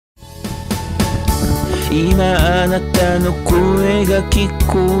今あなたの声が聞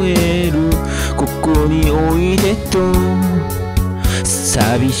こえるここにおいでと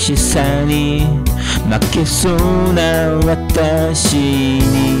寂しさに負けそうな私に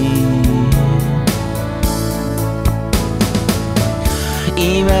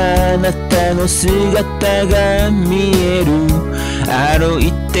今あなたの姿が見える歩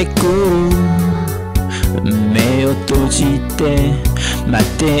いてくる目を閉じて待っ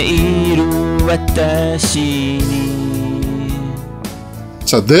ている私に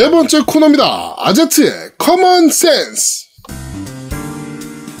자, 네 번째 코너입니다. 아제트의 커먼 센스.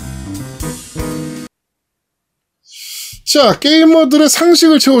 자, 게이머들의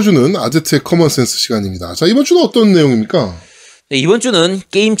상식을 채워주는 아제트의 커먼 센스 시간입니다. 자, 이번 주는 어떤 내용입니까? 네, 이번 주는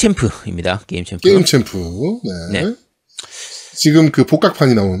게임 챔프입니다. 게임 챔프. 게임 챔프. 네. 네. 지금 그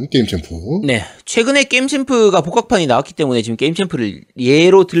복각판이 나온 게임 챔프. 네. 최근에 게임 챔프가 복각판이 나왔기 때문에 지금 게임 챔프를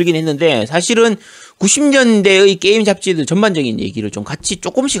예로 들긴 했는데 사실은 90년대의 게임 잡지들 전반적인 얘기를 좀 같이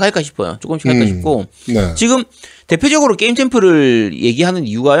조금씩 할까 싶어요. 조금씩 할까 싶고. 네. 지금 대표적으로 게임 챔프를 얘기하는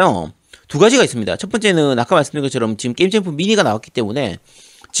이유가요. 두 가지가 있습니다. 첫 번째는 아까 말씀드린 것처럼 지금 게임 챔프 미니가 나왔기 때문에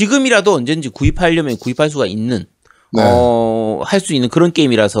지금이라도 언제든지 구입하려면 구입할 수가 있는 네. 할 수 있는 그런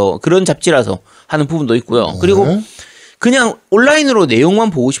게임이라서 그런 잡지라서 하는 부분도 있고요. 그리고 그냥 온라인으로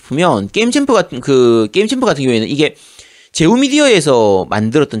내용만 보고 싶으면 게임 챔프 같은 경우에는 이게 제우미디어에서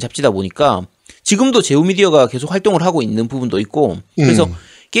만들었던 잡지다 보니까 지금도 제우미디어가 계속 활동을 하고 있는 부분도 있고 그래서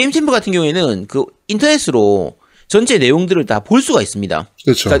게임 챔프 같은 경우에는 그 인터넷으로 전체 내용들을 다 볼 수가 있습니다.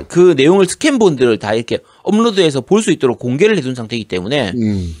 그렇죠. 그러니까 그 내용을 스캔본들을 다 이렇게 업로드해서 볼 수 있도록 공개를 해둔 상태이기 때문에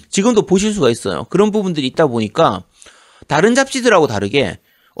지금도 보실 수가 있어요. 그런 부분들이 있다 보니까 다른 잡지들하고 다르게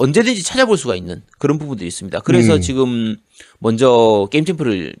언제든지 찾아볼 수가 있는 그런 부분들이 있습니다. 그래서 지금 먼저 게임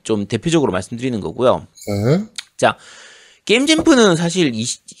챔프를 좀 대표적으로 말씀드리는 거고요. 자, 게임 챔프는 사실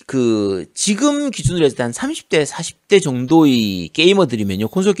지금 기준으로 해서 한 30대, 40대 정도의 게이머들이면요,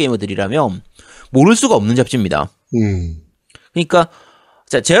 콘솔 게이머들이라면 모를 수가 없는 잡지입니다. 그러니까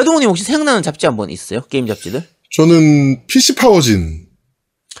자, 제아동훈님 혹시 생각나는 잡지 한번 있어요? 게임 잡지들? 저는 PC 파워진.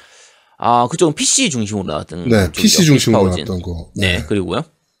 아, 그쪽은 PC 중심으로 나왔던. 네, PC 중심으로 나왔던 거. 네. 네, 그리고요.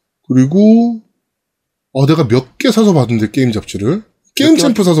 그리고 내가 몇 개 사서 봤는데 게임 잡지를 게임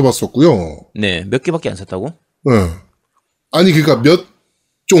챔프 사서 봤었고요. 네, 몇 개밖에 안 샀다고? 네. 아니 그러니까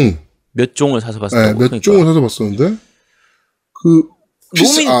몇 종을 사서 봤었다고. 네, 몇 그러니까. 종을 사서 봤었는데 그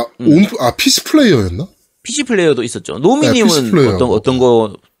PC PC 플레이어였나? PC 플레이어도 있었죠. 노미님은 네, 어떤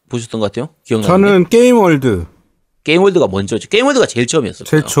거 보셨던 것 같아요? 기억나는 저는 게임월드. 게임월드가 먼저죠. 게임월드가 제일 처음이었어요.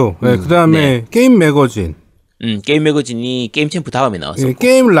 제일 초. 네, 그 다음에 네. 게임 매거진. 게임 매거진이 게임 챔프 다음에 나왔었고. 네,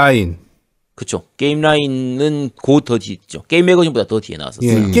 게임 라인. 그쵸. 게임 라인은 더 뒤죠. 게임 매거진보다 더 뒤에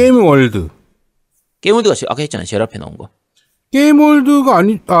나왔었어요. 예, 게임 월드. 게임 월드가 아까 했잖아요. 제일 앞에 나온 거. 게임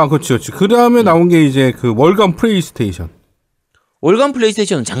월드가 그렇지. 그 다음에 나온 게 이제 그 월간 플레이스테이션. 월간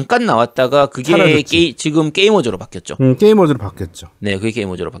플레이스테이션은 잠깐 나왔다가 그게 지금 게임워즈로 바뀌었죠. 게임워즈로 바뀌었죠. 네, 그게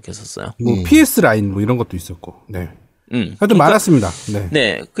게임워즈로 바뀌었었어요. 뭐 PS 라인 뭐 이런 것도 있었고. 네. 하여튼 그러니까, 많았습니다. 네.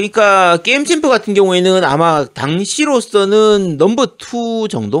 네. 그러니까 게임 챔프 같은 경우에는 아마 당시로서는 넘버 2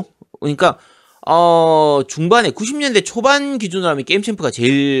 정도? 그러니까 중반에 90년대 초반 기준으로 하면 게임 챔프가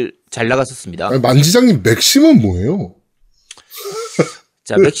제일 잘 나갔었습니다. 아니, 만지장님 맥심은 뭐예요?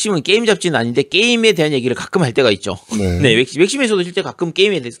 자, 맥심은 게임 잡지는 아닌데 게임에 대한 얘기를 가끔 할 때가 있죠. 네, 맥심에서도 실제 가끔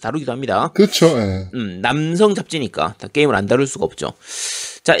게임에 대해서 다루기도 합니다. 그렇죠. 네. 남성 잡지니까 다 게임을 안 다룰 수가 없죠.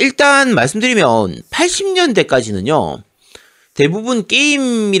 자, 일단 말씀드리면 80년대까지는요. 대부분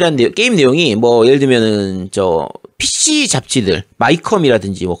게임 내용이 뭐 예를 들면은 PC 잡지들,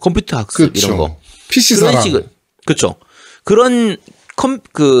 마이컴이라든지 뭐 컴퓨터 학습 그쵸. 이런 거. PC 사랑. 그렇죠. 그런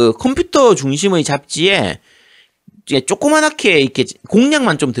컴퓨터 중심의 잡지에 조그만하게 이렇게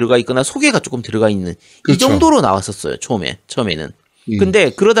공략만 좀 들어가 있거나 소개가 조금 들어가 있는 그쵸. 이 정도로 나왔었어요. 처음에는. 근데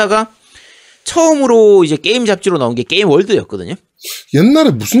그러다가 처음으로 이제 게임 잡지로 나온 게 게임 월드였거든요.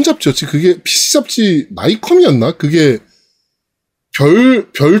 옛날에 무슨 잡지였지? 그게 PC 잡지 마이컴이었나? 그게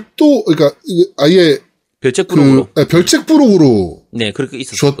별도 그러니까 아예 별책 부록으로. 별책 부록으로. 네, 그렇게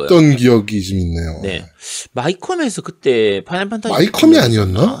있었을 거예요. 줬던 기억이 좀 있네요. 네. 마이컴에서 그때 파이널 판타지 마이컴이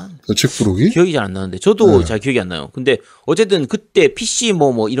아니었나? 별책 부록이? 기억이 잘 안 나는데 저도 잘 기억이 안 나요. 근데 어쨌든 그때 PC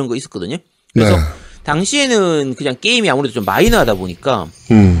뭐 이런 거 있었거든요. 그래서 네. 당시에는 그냥 게임이 아무래도 좀 마이너하다 보니까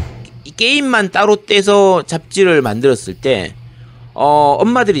이 게임만 따로 떼서 잡지를 만들었을 때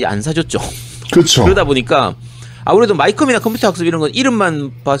엄마들이 안 사줬죠. 그렇죠. 그러다 보니까 아무래도 마이컴이나 컴퓨터 학습 이런 건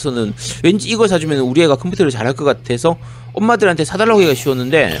이름만 봐서는 왠지 이걸 사주면 우리 애가 컴퓨터를 잘할 것 같아서 엄마들한테 사달라고 하기가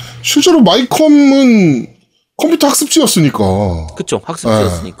쉬웠는데 실제로 마이컴은 컴퓨터 학습지였으니까. 그쵸.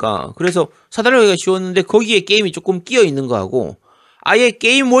 학습지였으니까. 그래서 사달라고 하기가 쉬웠는데 거기에 게임이 조금 끼어 있는 거하고 아예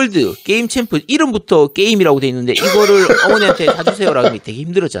게임 월드, 게임 챔프 이름부터 게임이라고 돼 있는데 이거를 어머니한테 사주세요라고 하면 되게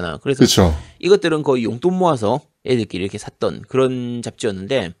힘들었잖아요. 그래서 그쵸. 이것들은 거의 용돈 모아서 애들끼리 이렇게 샀던 그런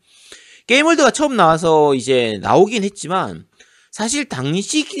잡지였는데 게임 월드가 처음 나와서 이제 나오긴 했지만 사실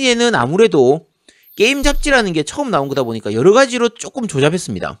당시기에는 아무래도 게임 잡지라는 게 처음 나온 거다 보니까 여러 가지로 조금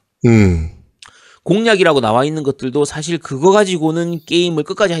조잡했습니다. 공략이라고 나와 있는 것들도 사실 그거 가지고는 게임을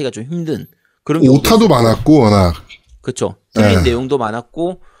끝까지 하기가 좀 힘든 그런 오타도 많았고 워낙. 그렇죠. 틀린 내용도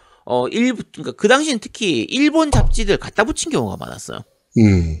많았고 그러니까 그 당시엔 특히 일본 잡지들 갖다 붙인 경우가 많았어요.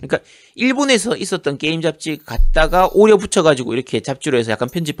 그러니까 일본에서 있었던 게임 잡지 갖다가 오려 붙여가지고 이렇게 잡지로 해서 약간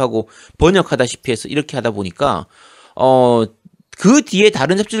편집하고 번역하다시피 해서 이렇게 하다 보니까 그 뒤에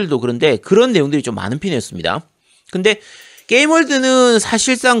다른 잡지들도 그런데 그런 내용들이 좀 많은 편이었습니다. 근데 게임월드는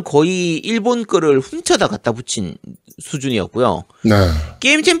사실상 거의 일본 거를 훔쳐다 갖다 붙인 수준이었고요. 네.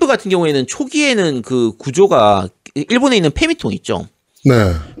 게임 챔프 같은 경우에는 초기에는 그 구조가 일본에 있는 페미통 있죠. 네.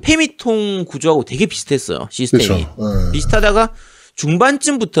 페미통 구조하고 되게 비슷했어요. 시스템이. 그쵸. 비슷하다가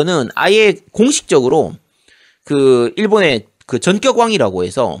중반쯤부터는 아예 공식적으로 그 일본의 그 전격왕이라고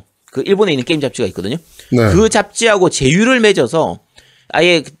해서 그 일본에 있는 게임 잡지가 있거든요. 네. 그 잡지하고 제휴를 맺어서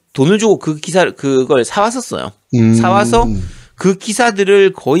아예 돈을 주고 그걸 사왔었어요. 사와서 그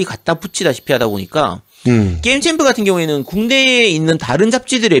기사들을 거의 갖다 붙이다시피 하다 보니까 게임 챔프 같은 경우에는 국내에 있는 다른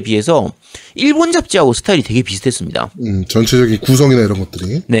잡지들에 비해서 일본 잡지하고 스타일이 되게 비슷했습니다. 전체적인 구성이나 이런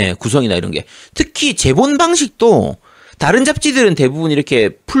것들이. 네, 구성이나 이런 게. 특히 제본 방식도 다른 잡지들은 대부분 이렇게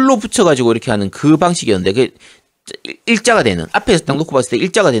풀로 붙여가지고 이렇게 하는 그 방식이었는데, 그 일자가 되는, 앞에서 딱 놓고 봤을 때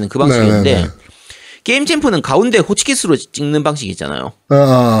일자가 되는 그 방식이었는데, 네네네. 게임 챔프는 가운데 호치키스로 찍는 방식이 있잖아요.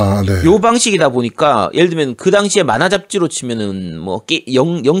 네. 요 방식이다 보니까, 예를 들면 그 당시에 만화 잡지로 치면은 뭐,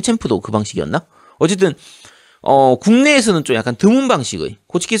 영 챔프도 그 방식이었나? 어쨌든, 국내에서는 좀 약간 드문 방식의,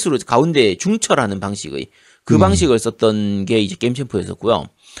 호치키스로 가운데 중철하는 방식의, 그 방식을 썼던 게 이제 게임 챔프였었고요.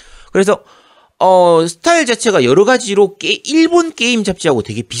 그래서, 스타일 자체가 여러 가지로 일본 게임 잡지하고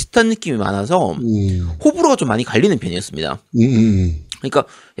되게 비슷한 느낌이 많아서, 호불호가 좀 많이 갈리는 편이었습니다. 그러니까,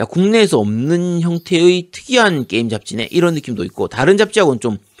 야, 국내에서 없는 형태의 특이한 게임 잡지네? 이런 느낌도 있고, 다른 잡지하고는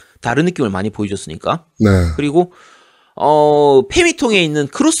좀 다른 느낌을 많이 보여줬으니까. 네. 그리고, 페미통에 있는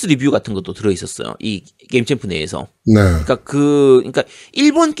크로스 리뷰 같은 것도 들어있었어요. 이 게임 챔프 내에서. 네. 그러니까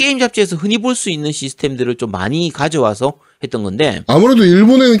일본 게임 잡지에서 흔히 볼 수 있는 시스템들을 좀 많이 가져와서 했던 건데. 아무래도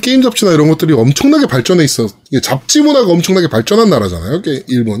일본에는 게임 잡지나 이런 것들이 엄청나게 발전해 있어. 이게 잡지 문화가 엄청나게 발전한 나라잖아요.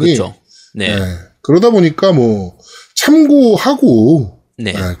 일본이. 그렇죠. 네. 그러다 보니까 뭐 참고하고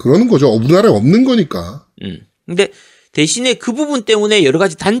네. 그러는 거죠. 우리나라에 없는 거니까. 근데 대신에 그 부분 때문에 여러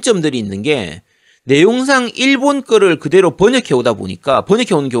가지 단점들이 있는 게 내용상 일본 거를 그대로 번역해 오다 보니까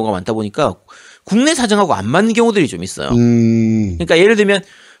번역해 오는 경우가 많다 보니까 국내 사정하고 안 맞는 경우들이 좀 있어요. 그러니까 예를 들면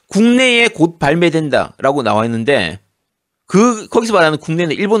국내에 곧 발매된다라고 나와 있는데 거기서 말하는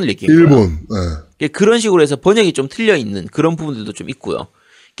국내는 일본을 얘기해요. 일본. 네. 그런 식으로 해서 번역이 좀 틀려 있는 그런 부분들도 좀 있고요.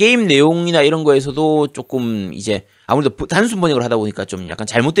 게임 내용이나 이런 거에서도 조금 이제 아무래도 단순 번역을 하다 보니까 좀 약간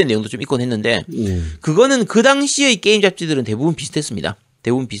잘못된 내용도 좀 있곤 했는데 그거는 그 당시의 게임 잡지들은 대부분 비슷했습니다.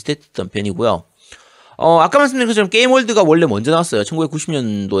 대부분 비슷했던 편이고요. 아까 말씀드린 것처럼 게임월드가 원래 먼저 나왔어요.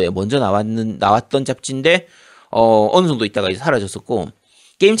 1990년도에 먼저 나왔던 잡지인데, 어느 정도 있다가 이제 사라졌었고,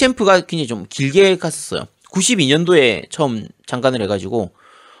 게임 챔프가 굉장히 좀 길게 갔었어요. 92년도에 처음 창간을 해가지고,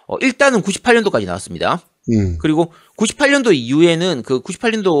 일단은 98년도까지 나왔습니다. 그리고 98년도 이후에는,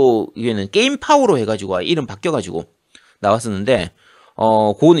 98년도 이후에는 게임 파워로 해가지고, 이름 바뀌어가지고 나왔었는데,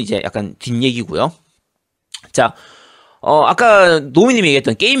 그거는 이제 약간 뒷얘기고요. 자, 아까 노미님이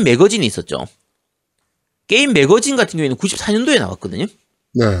얘기했던 게임 매거진이 있었죠. 게임 매거진 같은 경우에는 94년도에 나왔거든요.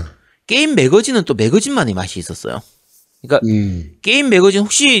 네. 게임 매거진은 또 매거진만의 맛이 있었어요. 그러니까 게임 매거진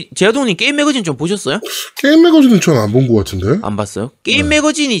혹시 제아동님 게임 매거진 좀 보셨어요? 게임 매거진은 전 안 본 것 같은데. 안 봤어요? 게임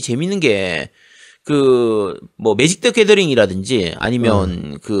매거진이 재밌는 게 뭐 매직 더 게더링이라든지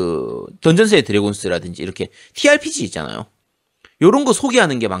아니면 던전스의 드래곤스라든지 이렇게 TRPG 있잖아요. 요런 거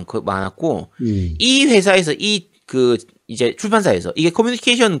소개하는 게 많았고 이 회사에서 이제 출판사에서 이게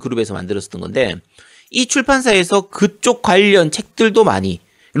커뮤니케이션 그룹에서 만들었었던 건데 이 출판사에서 그쪽 관련 책들도 많이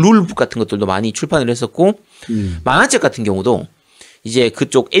룰북 같은 것들도 많이 출판을 했었고 만화책 같은 경우도 이제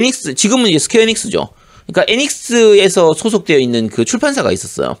그쪽 에닉스 지금은 이제 스퀘어 에닉스죠. 그러니까 에닉스에서 소속되어 있는 그 출판사가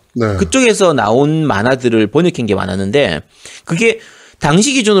있었어요. 네. 그쪽에서 나온 만화들을 번역한 게 많았는데 그게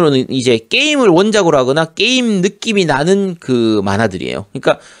당시 기준으로는 이제 게임을 원작으로 하거나 게임 느낌이 나는 그 만화들이에요.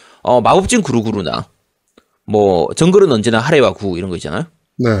 그러니까 마법진 구루구루나 뭐 정글은 언제나 하레와 구 이런 거 있잖아요.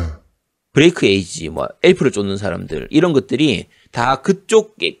 네. 브레이크 에이지, 뭐 엘프를 쫓는 사람들 이런 것들이 다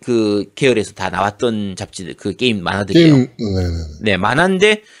그쪽 그 계열에서 다 나왔던 잡지들, 그 게임 만화들이에요. 네,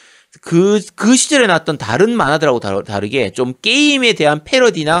 만화인데 그 시절에 나왔던 다른 만화들하고 다르게 좀 게임에 대한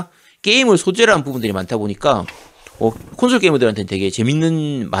패러디나 게임을 소재로 한 부분들이 많다 보니까 콘솔 게이머들한테는 되게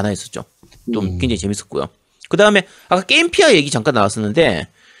재밌는 만화였었죠. 좀 굉장히 재밌었고요. 그 다음에 아까 게임피아 얘기 잠깐 나왔었는데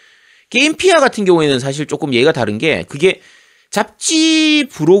게임피아 같은 경우에는 사실 조금 얘가 다른 게 그게 잡지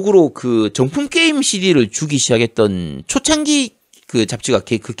브록으로 그 정품 게임 CD를 주기 시작했던 초창기 그 잡지가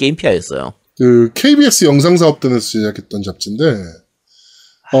그 게임피아였어요. 그 KBS 영상사업단에서 시작했던 잡지인데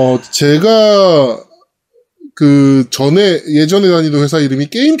제가 그 예전에 다니던 회사 이름이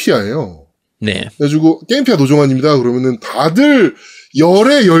게임피아예요. 네. 그래가지고 게임피아 노종환입니다. 그러면은 다들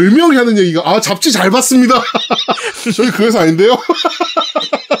열에 10명이 하는 얘기가 잡지 잘 봤습니다. 저희 그 회사 아닌데요?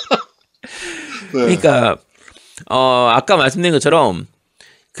 네. 그러니까 아까 말씀드린 것처럼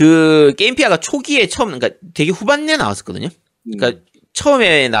그 게임피아가 초기에 그러니까 되게 후반에 나왔었거든요. 그러니까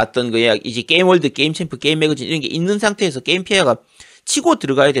처음에 나왔던 거야 이제 게임월드, 게임챔프, 게임매거진 이런 게 있는 상태에서 게임피아가 치고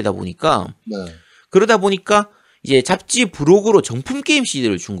들어가야 되다 보니까 네. 그러다 보니까 이제 잡지 브록으로 정품 게임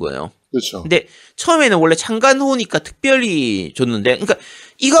CD를 준 거예요. 그렇죠. 근데 처음에는 원래 창간호니까 특별히 줬는데, 그러니까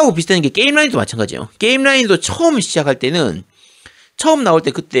이거하고 비슷한 게 게임라인도 마찬가지예요. 게임라인도 처음 시작할 때는 처음 나올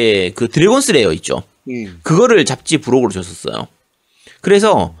때 그때 그 드래곤스 레어 있죠. 그거를 잡지 브록으로 줬었어요.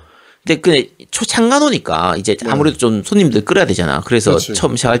 그래서 근데 초창간호니까 이제 아무래도 좀 손님들 끌어야 되잖아. 그래서 그렇지.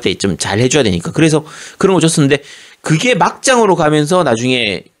 처음 시작할 때 좀 잘 해줘야 되니까 그래서 그런 거 줬었는데 그게 막장으로 가면서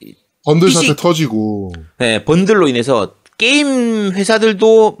나중에 번들 사태 터지고 네, 번들로 인해서 게임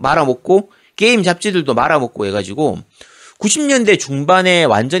회사들도 말아먹고 게임 잡지들도 말아먹고 해가지고 90년대 중반에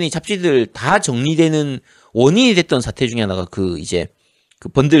완전히 잡지들 다 정리되는 원인이 됐던 사태 중에 하나가 그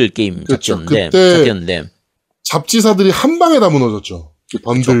번들 게임 그렇죠. 잡지였는데 잡지사들이 한 방에 다 무너졌죠. 그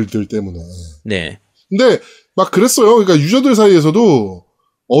번들들 그렇죠. 때문에. 네. 근데 막 그랬어요. 그러니까 유저들 사이에서도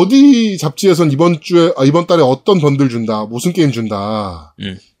어디 잡지에선 이번 달에 어떤 번들 준다, 무슨 게임 준다,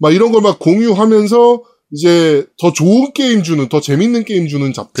 막 이런 걸 막 공유하면서 이제 더 좋은 게임 주는, 더 재밌는 게임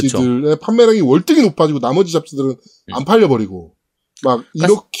주는 잡지들의 그쵸. 판매량이 월등히 높아지고 나머지 잡지들은 안 팔려버리고 막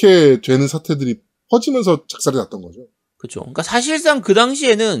이렇게 되는 사태들이 퍼지면서 작살이 났던 거죠. 그렇죠. 그러니까 사실상 그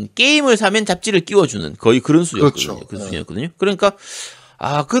당시에는 게임을 사면 잡지를 끼워주는 거의 그런 수준이었거든요. 그렇죠. 그 수준이었거든요. 그러니까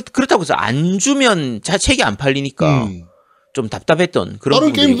그렇다고 해서 안 주면 책이 안 팔리니까 좀 답답했던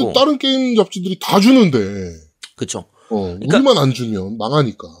그런 부분이고. 다른 게임 잡지들이 다 주는데. 그렇죠. 그러니까 우리만 안 주면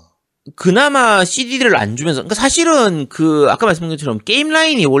망하니까. 그나마 CD를 안 주면서, 그러니까 사실은 아까 말씀드린 것처럼 게임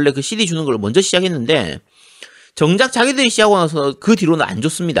라인이 원래 그 CD 주는 걸 먼저 시작했는데, 정작 자기들이 시작하고 나서 그 뒤로는 안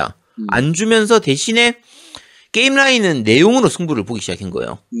줬습니다. 안 주면서 대신에 게임 라인은 내용으로 승부를 보기 시작한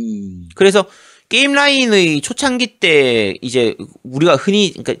거예요. 그래서 게임 라인의 초창기 때 이제 우리가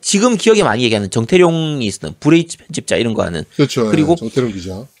흔히, 그러니까 지금 기억에 많이 얘기하는 정태룡이 있었던 브레이츠 편집자 이런 거 하는. 그렇죠. 그리고 정태룡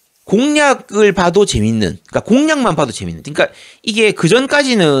기자. 공략을 봐도 재밌는, 그러니까 공략만 봐도 재밌는. 그러니까 이게 그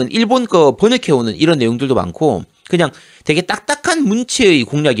전까지는 일본 거 번역해오는 이런 내용들도 많고 그냥 되게 딱딱한 문체의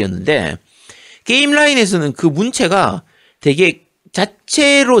공략이었는데 게임 라인에서는 그 문체가 되게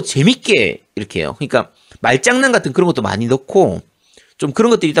자체로 재밌게 이렇게 해요. 그러니까 말장난 같은 그런 것도 많이 넣고 좀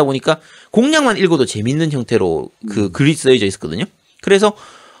그런 것들이 있다 보니까 공략만 읽어도 재밌는 형태로 그 글이 쓰여져 있었거든요. 그래서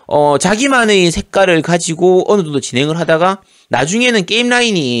자기만의 색깔을 가지고 어느 정도 진행을 하다가 나중에는 게임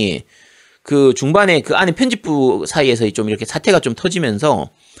라인이 그 중반에 그 안에 편집부 사이에서 좀 이렇게 사태가 좀 터지면서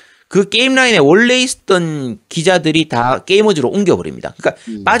그 게임 라인에 원래 있었던 기자들이 다 게이머즈로 옮겨버립니다. 그러니까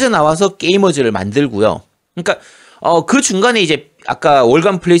빠져나와서 게이머즈를 만들고요. 그러니까 그 중간에 이제 아까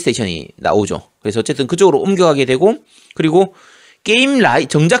월간 플레이스테이션이 나오죠. 그래서 어쨌든 그쪽으로 옮겨가게 되고 그리고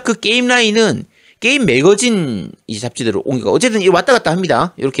정작 그 게임 라인은 게임 매거진 이 잡지들을 옮겨가 어쨌든 왔다 갔다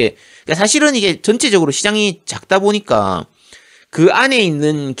합니다. 이렇게 그러니까 사실은 이게 전체적으로 시장이 작다 보니까 그 안에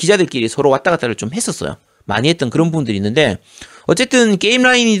있는 기자들끼리 서로 왔다 갔다를 좀 했었어요. 많이 했던 그런 부분들이 있는데 어쨌든 게임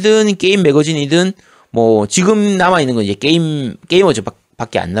라인이든 게임 매거진이든 뭐 지금 남아 있는 건 이제 게이머즈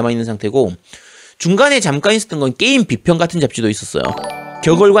밖에 안 남아 있는 상태고 중간에 잠깐 있었던 건 게임 비평 같은 잡지도 있었어요.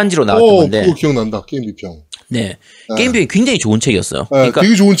 격월관지로 나왔던 건데. 그거 기억난다. 게임 비평. 네. 게임 비평이 굉장히 좋은 책이었어요. 그러니까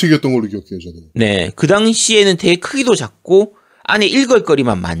되게 좋은 책이었던 걸로 기억해요, 저는. 네. 그 당시에는 되게 크기도 작고 안에 읽을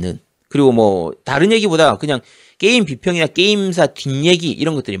거리만 많은 그리고 뭐 다른 얘기보다 그냥 게임 비평이나 게임사 뒷얘기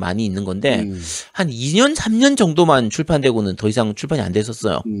이런 것들이 많이 있는 건데 한 2년, 3년 정도만 출판되고는 더 이상 출판이 안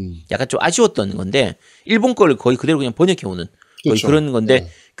됐었어요. 약간 좀 아쉬웠던 건데 일본 거를 거의 그대로 그냥 번역해오는 거의 그렇죠. 그런 건데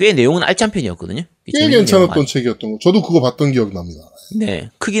꽤 내용은 알찬 편이었거든요. 꽤 괜찮았던 책이었던 거. 저도 그거 봤던 기억이 납니다.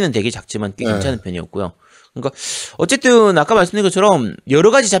 네. 크기는 되게 작지만 꽤 괜찮은 편이었고요. 그러니까 어쨌든 아까 말씀드린 것처럼 여러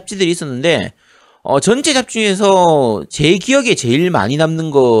가지 잡지들이 있었는데 전체 잡지 중에서 제 기억에 제일 많이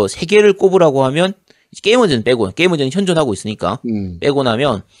남는 거 3개를 꼽으라고 하면 게이머즈는 빼고 게이머즈는 현존하고 있으니까 빼고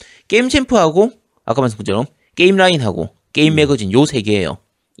나면 게임 챔프하고 아까 말씀드린 것처럼 게임 라인하고 게임 매거진 요 3개예요.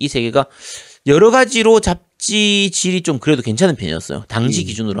 이 세 개가 여러 가지로 잡지 질이 좀 그래도 괜찮은 편이었어요. 당시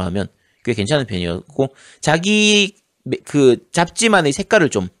기준으로 하면 꽤 괜찮은 편이었고 자기 그 잡지만의 색깔을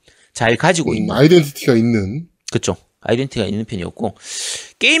좀 잘 가지고 있는 아이덴티티가 있는 그렇죠. 아이덴티티가 있는 편이었고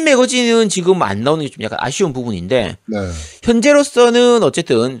게임 매거진은 지금 안 나오는 게 좀 약간 아쉬운 부분인데 네. 현재로서는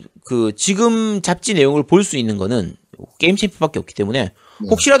어쨌든 그 지금 잡지 내용을 볼 수 있는 거는 게임 챔프밖에 없기 때문에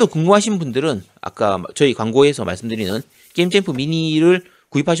혹시라도 궁금하신 분들은 아까 저희 광고에서 말씀드리는 게임 챔프 미니를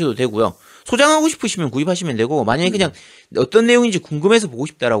구입하셔도 되고요. 소장하고 싶으시면 구입하시면 되고 만약에 그냥 어떤 내용인지 궁금해서 보고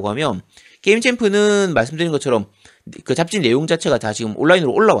싶다라고 하면 게임 챔프는 말씀드린 것처럼 그 잡지 내용 자체가 다 지금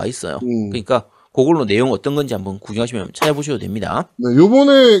온라인으로 올라와 있어요. 그러니까 그걸로 내용 어떤 건지 한번 구경하시면 찾아보셔도 됩니다. 네,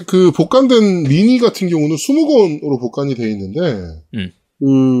 요번에 그 복간된 미니 같은 경우는 20권으로 복간이 돼 있는데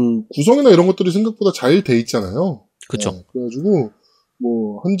그 구성이나 이런 것들이 생각보다 잘 돼 있잖아요. 그렇죠. 네, 그래가지고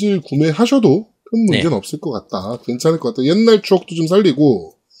뭐 한 질 구매하셔도 큰 문제는 없을 것 같다. 괜찮을 것 같다. 옛날 추억도 좀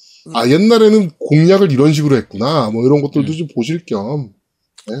살리고 아 옛날에는 공략을 이런 식으로 했구나. 뭐 이런 것들도 좀 보실 겸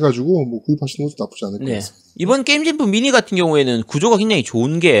해가지고 뭐 구입하시는 것도 나쁘지 않을 것 같습니다. 이번 게임 챔프 미니 같은 경우에는 구조가 굉장히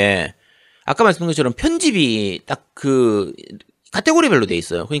좋은 게 아까 말씀드린 것처럼 편집이 딱 그 카테고리별로 돼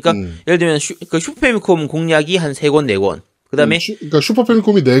있어요. 그러니까 예를 들면 슈퍼패미컴 공략이 한 3권, 4권. 그다음에 그러니까 슈퍼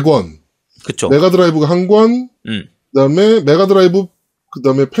패미컴이 4권. 그쵸. 메가드라이브가 1권. 그다음에 메가드라이브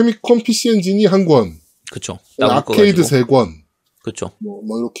그다음에 패미컴 PC 엔진이 1권. 그쵸. 아케이드 3권. 그쵸. 뭐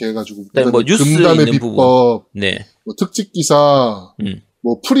이렇게 해 가지고 뭐 뉴스 금단의 있는 비법. 부분. 네. 뭐 특집 기사.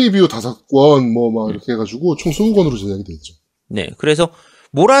 뭐 프리뷰 5권 뭐 막 이렇게 해 가지고 총 20권으로 제작이 돼 있죠. 네. 그래서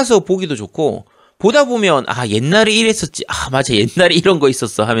몰아서 보기도 좋고 보다 보면 아 옛날에 이랬었지. 아 맞아. 옛날에 이런 거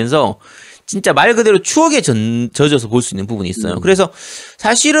있었어 하면서 진짜 말 그대로 추억에 젖어서 볼 수 있는 부분이 있어요. 그래서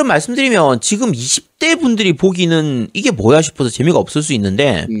사실은 말씀드리면 지금 20대 분들이 보기는 이게 뭐야 싶어서 재미가 없을 수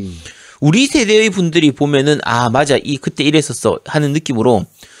있는데 우리 세대의 분들이 보면은 아 맞아. 이 그때 이랬었어 하는 느낌으로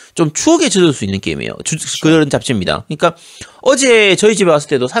좀 추억에 젖을 수 있는 게임이에요. 그런 잡지입니다. 그러니까 어제 저희 집에 왔을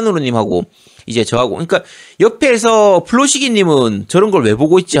때도 산으로님하고 이제 저하고 그러니까 옆에서 플로시기님은 저런 걸 왜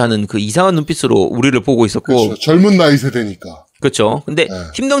보고 있지 하는 그 이상한 눈빛으로 우리를 보고 있었고 그렇죠. 젊은 나이 세대니까. 그렇죠. 근데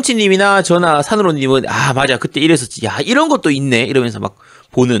팀덩치님이나 저나 산으로님은 아 맞아 그때 이랬었지. 야 이런 것도 있네 이러면서 막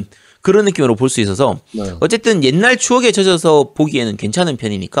보는 그런 느낌으로 볼 수 있어서 어쨌든 옛날 추억에 젖어서 보기에는 괜찮은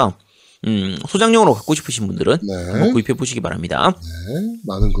편이니까 소장용으로 갖고 싶으신 분들은 한번 구입해 보시기 바랍니다. 네,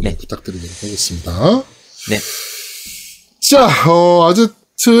 많은 구매 부탁드리도록 하겠습니다. 네. 자,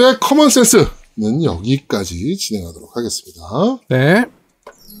 아제트의 커먼 센스는 여기까지 진행하도록 하겠습니다. 네.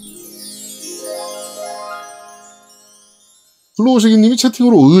 플로우시기님이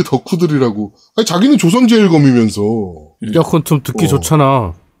채팅으로 덕후들이라고. 아니 자기는 조선제일검이면서. 야, 그건 좀 듣기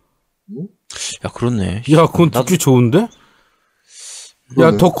좋잖아. 야, 그렇네. 야, 그건 듣기 좋은데?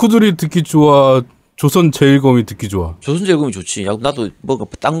 야, 덕후들이 듣기 좋아. 조선제일검이 듣기 좋아. 조선제일검이 좋지. 야, 나도 뭐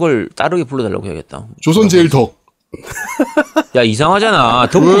딴 걸 다르게 불러달라고 해야겠다. 조선제일덕. 야, 이상하잖아.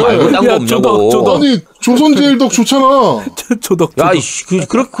 덕후 말고 딴 거 없냐고. 조덕. 아니, 조선제일덕 좋잖아. 조덕. 야,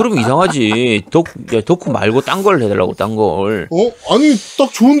 그럼 이상하지. 덕후 말고 딴 걸 해달라고, 딴 걸. 아니,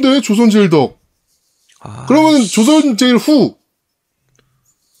 딱 좋은데, 조선제일덕. 그러면 조선제일후.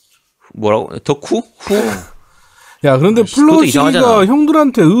 뭐라고? 덕후? 후? 야, 그런데 플로시가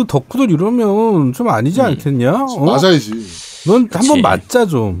형들한테 덕후들 이러면 좀 아니지 않겠냐? 맞아야지. 넌 한번 맞자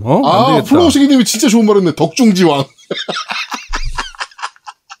좀. 안 되겠다. 플로시기님이 진짜 좋은 말 했네. 덕중지왕.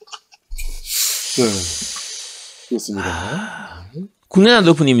 네. 그렇습니다. 국내난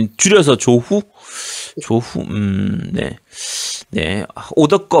덕후님이 줄여서 조후? 네. 네.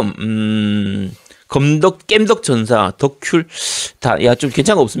 오덕검, 겜덕 전사, 덕큐, 야, 좀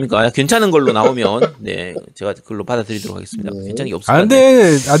괜찮은 거 없습니까? 괜찮은 걸로 나오면, 네, 제가 그걸로 받아들이도록 하겠습니다. 괜찮은 게 없습니다.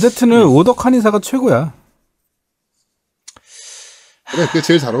 근데, 아제트는 오덕 한의사가 최고야. 그래, 그게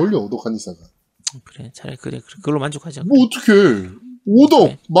제일 잘 어울려, 오덕 한의사가. 그래, 차라리 그걸로 만족하자. 뭐, 어떡해. 오덕,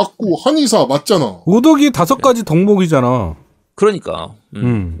 그래. 맞고, 한의사, 맞잖아. 오덕이 5가지 덕목이잖아. 그러니까,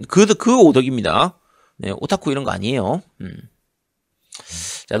 그 오덕입니다. 네, 오타쿠 이런 거 아니에요.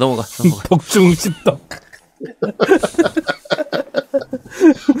 자, 넘어가. 덕중십덕.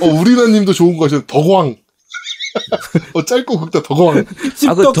 우리나님도 좋은 거 하시네. 덕왕. 짧고 굵다, 덕왕.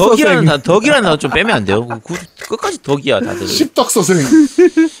 그 덕이라는 단어 좀 빼면 안 돼요? 끝까지 덕이야, 다들. 십덕서생.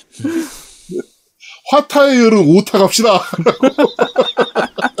 화타의 열은 오타 갑시다.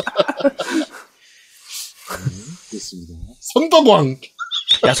 그렇습니다. 선덕왕.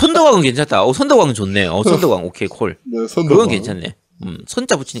 야, 선덕왕은 괜찮다. 선덕왕은 좋네. 선덕왕, 오케이, 콜. 네, 선덕왕. 그건 괜찮네.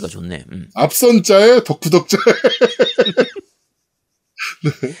 선자 붙이니까 좋네. 앞선자에 덕후덕자에.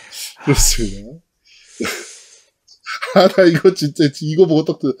 네, 그렇습니다. 나 이거 진짜, 이거 보고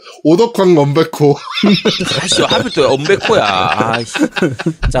딱, 오덕황 엄베코. 아씨, 하필 또 엄베코야. 아이씨.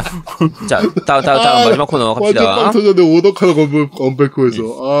 다음 마지막 코너 갑시다. 완전 빵 터졌네, 오덕황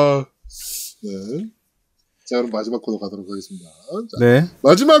엄베코에서. 네. 자, 그럼 마지막 코너 가도록 하겠습니다. 자, 네.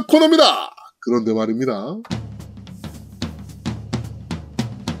 마지막 코너입니다! 그런데 말입니다.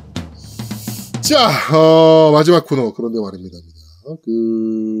 자, 마지막 코너, 그런데 말입니다.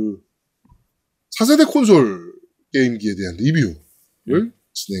 차세대 콘솔 게임기에 대한 리뷰를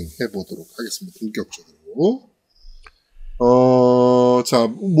진행해 보도록 하겠습니다. 본격적으로. 자,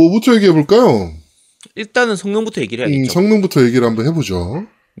 뭐부터 얘기해 볼까요? 일단은 성능부터 얘기를 해야겠죠. 성능부터 얘기를 한번 해보죠.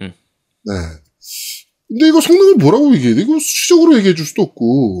 네. 근데 이거 성능을 뭐라고 얘기해야 돼? 이거 수치적으로 얘기해 줄 수도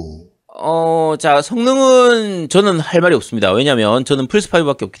없고. 자, 성능은 저는 할 말이 없습니다. 왜냐면 저는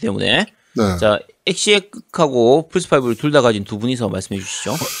플스5밖에 없기 때문에. 네. 자, 엑시엑하고 플스5를 둘 다 가진 두 분이서 말씀해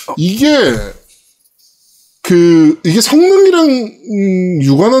주시죠. 이게 성능이랑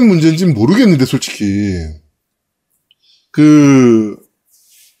유관한 문제인지는 모르겠는데, 솔직히.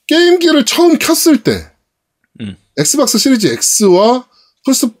 게임기를 처음 켰을 때, 엑스박스 시리즈 X와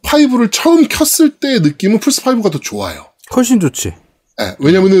플스5를 처음 켰을 때의 느낌은 플스5가 더 좋아요. 훨씬 좋지. 네,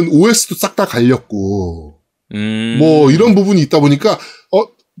 왜냐면은 OS도 싹 다 갈렸고, 뭐, 이런 부분이 있다 보니까,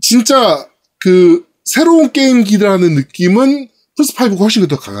 진짜, 새로운 게임기라는 느낌은 플스5가 훨씬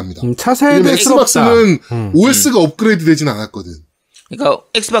더 강합니다. 차세대 엑스박스는 OS가 업그레이드 되진 않았거든. 그러니까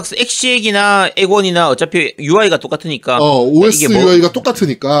엑스박스 엑시엑이나 액원이나 어차피 UI가 똑같으니까. OS UI가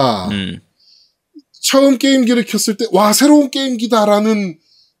똑같으니까. 처음 게임기를 켰을 때, 와, 새로운 게임기다라는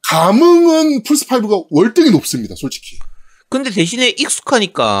감흥은 플스5가 월등히 높습니다, 솔직히. 근데 대신에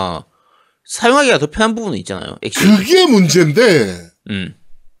익숙하니까 사용하기가 더 편한 부분은 있잖아요. 그게 문제인데,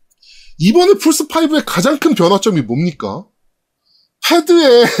 이번에 플스5의 가장 큰 변화점이 뭡니까?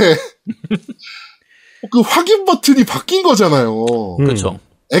 패드에 확인 버튼이 바뀐 거잖아요. 그렇죠.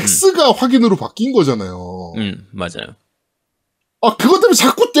 X가 확인으로 바뀐 거잖아요. 맞아요. 그것 때문에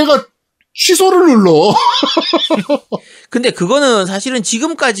자꾸 내가 취소를 눌러. 근데 그거는 사실은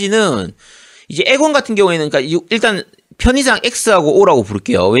지금까지는 이제 액원 같은 경우에는 그러니까 일단 편의상 X하고 O라고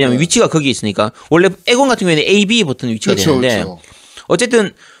부를게요. 왜냐면 위치가 거기에 있으니까. 원래 액원 같은 경우에는 A, B 버튼 위치가 되는데 그렇죠.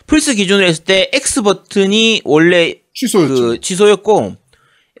 어쨌든 플스 기준으로 했을 때 X 버튼이 원래 취소였고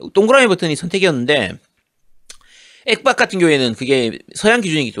동그라미 버튼이 선택이었는데 액박 같은 경우에는 그게 서양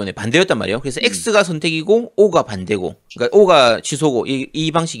기준이기 때문에 반대였단 말이에요. 그래서 X가 선택이고 O가 반대고, 그러니까 O가 취소고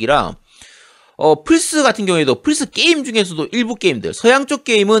이 방식이라 플스 같은 경우에도 플스 게임 중에서도 일부 게임들 서양 쪽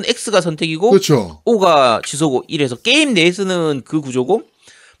게임은 X가 선택이고 그렇죠. O가 취소고 이래서 게임 내에서는 그 구조고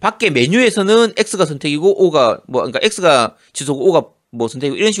밖에 메뉴에서는 X가 선택이고 O가 그러니까 X가 취소고 O가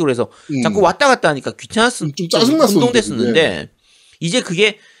선택이고 이런 식으로 해서 자꾸 왔다 갔다 하니까 귀찮았으면 좀 짜증났었는데 혼동됐었는데 이제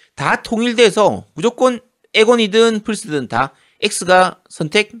그게 다 통일돼서 무조건 액원이든 플스든 다 X가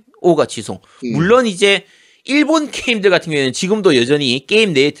선택, O가 취소. 물론 이제 일본 게임들 같은 경우에는 지금도 여전히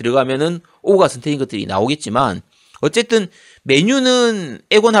게임 내에 들어가면은 O가 선택인 것들이 나오겠지만 어쨌든 메뉴는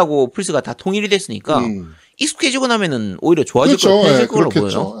액원하고 플스가 다 통일이 됐으니까 익숙해지고 나면은 오히려 좋아질 걸로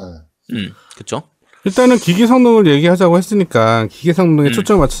보여요. 그렇죠. 일단은 기기 성능을 얘기하자고 했으니까 기기 성능에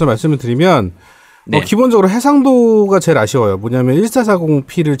초점을 맞춰서 말씀을 드리면 기본적으로 해상도가 제일 아쉬워요. 뭐냐면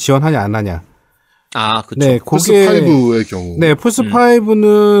 1440p를 지원하냐 안 하냐. 그렇죠. 네, 플스5의 경우. 네,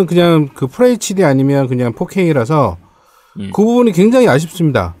 플스5는 그냥 FHD 아니면 그냥 4K라서 그 부분이 굉장히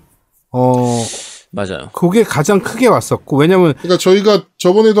아쉽습니다. 맞아요. 그게 가장 크게 왔었고 왜냐면 그러니까 저희가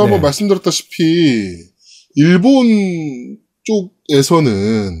저번에도 한번 말씀드렸다시피 일본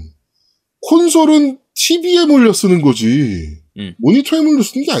쪽에서는 콘솔은 TV에 몰려 쓰는 거지 모니터에 몰려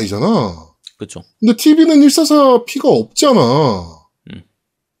쓰는 게 아니잖아. 그렇죠. 근데 TV는 144p가 없잖아.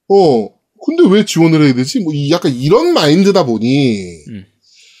 근데 왜 지원을 해야 되지? 약간 이런 마인드다 보니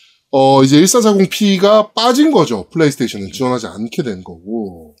이제 1440p가 빠진 거죠. 플레이스테이션은 지원하지 않게 된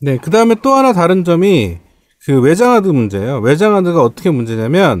거고. 네, 그 다음에 또 하나 다른 점이 그 외장하드 문제예요. 외장하드가 어떻게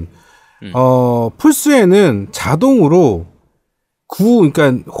문제냐면 플스에는 자동으로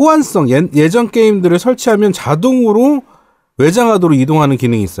그러니까 호환성 예전 게임들을 설치하면 자동으로 외장하드로 이동하는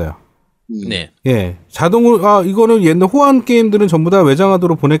기능이 있어요. 네. 예. 자동으로 이거는 옛날 호환 게임들은 전부 다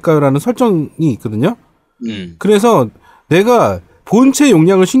외장하드로 보낼까요라는 설정이 있거든요. 그래서 내가 본체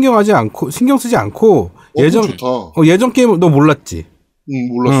용량을 신경 쓰지 않고 예전 게임을 너 몰랐지?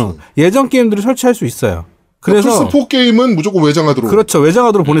 몰랐어. 예전 게임들을 설치할 수 있어요. 그래서 플스4 게임은 무조건 외장하드로. 그렇죠.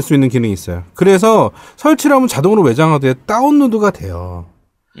 외장하드로 보낼 수 있는 기능이 있어요. 그래서 설치를 하면 자동으로 외장하드에 다운로드가 돼요.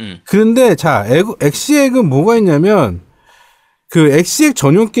 그런데 자, 엑시엑은 뭐가 있냐면 그 엑시엑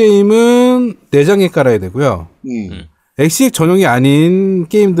전용 게임은 내장에 깔아야 되고요. 엑시엑 전용이 아닌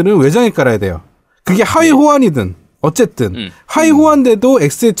게임들은 외장에 깔아야 돼요. 그게 하위 호환이든 어쨌든 하이 호환돼도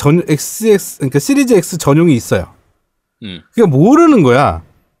XX 그러니까 시리즈 X 전용이 있어요. 그러니까 모르는 거야.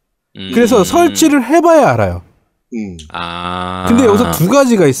 그래서 설치를 해봐야 알아요. 근데 여기서 두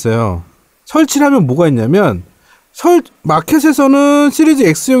가지가 있어요. 설치를 하면 뭐가 있냐면 마켓에서는 시리즈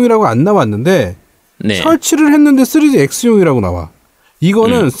X용이라고 안 나왔는데 네. 설치를 했는데 시리즈 X용이라고 나와.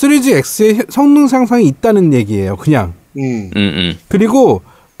 이거는 시리즈 X의 성능 상상이 있다는 얘기예요. 그냥. 그리고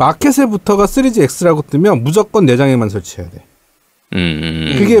마켓에부터가 시리즈 X라고 뜨면 무조건 내장에만 설치해야 돼.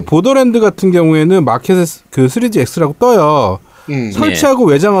 그게 보더랜드 같은 경우에는 마켓에 그 시리즈 X라고 떠요. 설치하고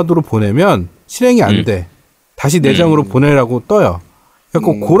네. 외장하도록 보내면 실행이 안 돼. 다시 내장으로 보내라고 떠요.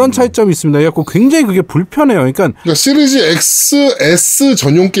 그래서 그런 차이점이 있습니다. 그래서 굉장히 그게 불편해요. 그러니까 시리즈 XS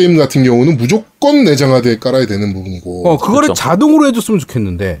전용 게임 같은 경우는 무조건 내장하드에 깔아야 되는 부분이고. 그거를 그렇죠. 자동으로 해줬으면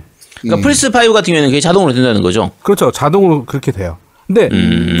좋겠는데. 그러니까 플스5 같은 경우에는 그게 자동으로 된다는 거죠. 그렇죠. 자동으로 그렇게 돼요. 근데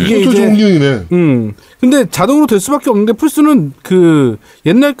이게 이제 좋은 기능이네. 근데 자동으로 될 수밖에 없는데 플스는 그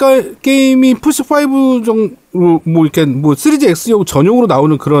옛날 게임이 플스5 정도 뭐 이렇게 뭐 시리즈 X용 전용으로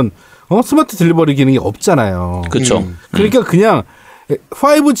나오는 그런 스마트 딜리버리 기능이 없잖아요. 그렇죠. 그러니까 그냥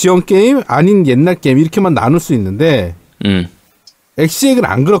 5 지원 게임 아닌 옛날 게임 이렇게만 나눌 수 있는데 엑시엑은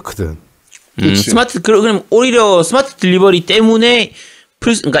안 그렇거든. 그럼 오히려 스마트 딜리버리 때문에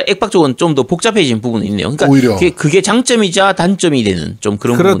그러니까 액박 쪽은 좀 더 복잡해진 부분이 있네요. 그러니까 오히려. 그게 장점이자 단점이 되는 좀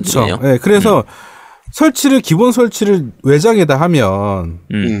그런 그렇죠. 부분이네요. 네, 그래서 기본 설치를 외장에다 하면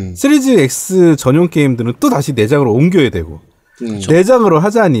시리즈 X 전용 게임들은 또 다시 내장으로 옮겨야 되고 내장으로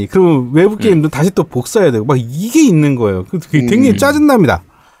하자니 그러면 외부 게임도 다시 또 복사해야 되고 막 이게 있는 거예요. 그게 굉장히 짜증납니다.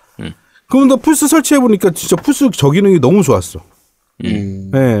 그럼 너 플스 설치해보니까 진짜 플스 저 기능이 너무 좋았어.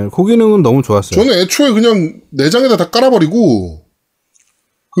 네, 그 기능은 너무 좋았어요. 저는 애초에 그냥 내장에다 다 깔아버리고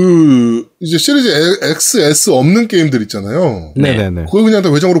이제 시리즈 XS 없는 게임들 있잖아요. 네네네. 그걸 그냥 다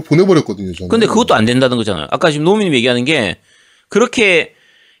외장으로 보내버렸거든요, 저는. 근데 그것도 안 된다는 거잖아요. 아까 지금 노미님 얘기하는 게, 그렇게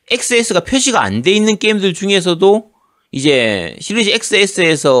XS가 표시가 안 돼 있는 게임들 중에서도, 이제, 시리즈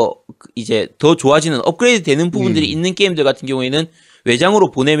XS에서 이제 더 좋아지는 업그레이드 되는 부분들이 있는 게임들 같은 경우에는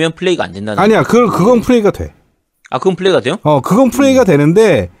외장으로 보내면 플레이가 안 된다는 아니야, 그건 플레이가 돼. 아, 그건 플레이가 돼요? 그건 플레이가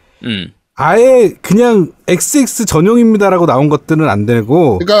되는데, 아예 그냥 XX 전용입니다라고 나온 것들은 안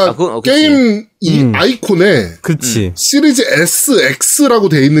되고. 그러니까 게임 이 아이콘에 그치. 시리즈 SX라고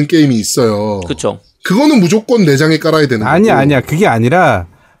돼 있는 게임이 있어요. 그렇죠. 그거는 무조건 내장에 깔아야 되는 거고. 아니야. 그게 아니라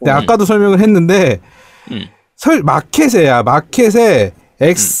내가 아까도 설명을 했는데 마켓에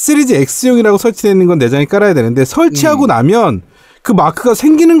시리즈 X용이라고 설치되어 있는 건 내장에 깔아야 되는데 설치하고 나면 그 마크가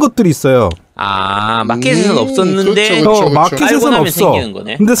생기는 것들이 있어요. 아, 마켓에서는 없었는데 그렇죠. 마켓에서는 없어.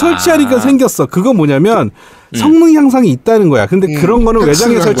 거네. 근데 설치하니까 생겼어. 그건 뭐냐면 성능 향상이 있다는 거야. 근데 그런 거는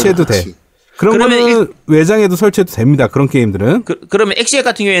외장에 설치해도 돼. 그러면 외장에도 설치해도 됩니다. 그런 게임들은. 그러면 엑시엑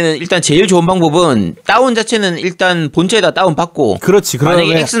같은 경우에는 일단 제일 좋은 방법은 다운 자체는 일단 본체에다 다운 받고. 그렇지.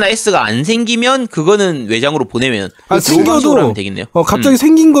 만약에 X나 S가 안 생기면 그거는 외장으로 보내면. 생겨도 되겠네요. 갑자기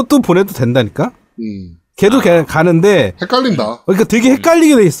생긴 것도 보내도 된다니까. 걔도 가는데. 헷갈린다. 그러니까 되게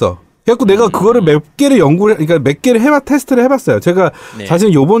헷갈리게 돼 있어. 그래갖고 내가 그거를 몇 개를 그러니까 몇 개를 테스트를 해봤어요. 제가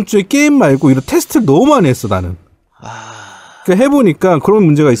사실 요번 주에 게임 말고 이런 테스트를 너무 많이 했어, 나는. 그러니까 해보니까 그런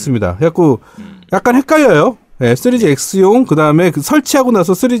문제가 있습니다. 그래갖고 약간 헷갈려요. 네, 시리즈 X용, 그 다음에 설치하고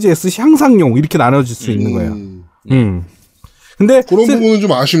나서 시리즈 S 향상용, 이렇게 나눠질 수 있는 거예요. 근데 그런 부분은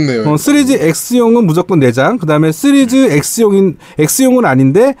좀 아쉽네요. 시리즈 X용은 무조건 내장, 그 다음에 시리즈 X용은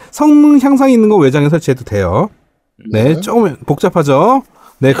아닌데 성능 향상이 있는 거 외장에 설치해도 돼요. 네, 조금 복잡하죠.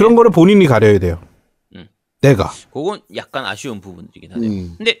 네, 그런 거를 본인이 가려야 돼요. 내가. 그건 약간 아쉬운 부분이긴 하네요.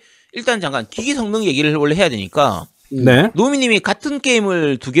 근데 일단 잠깐 기기 성능 얘기를 원래 해야 되니까. 네. 노미님이 같은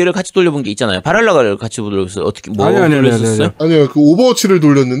게임을 두 개를 같이 돌려본 게 있잖아요. 바랄라가를 같이 돌렸어요. 어떻게 돌렸었어요? 아니요, 그 오버워치를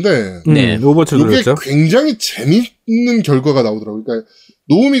돌렸는데. 네, 오버워치를 돌렸죠. 이게 굉장히 재밌는 결과가 나오더라고요. 그러니까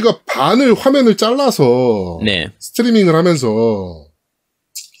노미가 반을 화면을 잘라서 스트리밍을 하면서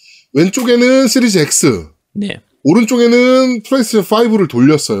왼쪽에는 시리즈 X. 네. 오른쪽에는 플레이스테이션 5를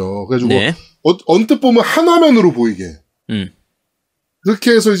돌렸어요. 그래가지고 언뜻 보면 한 화면으로 보이게.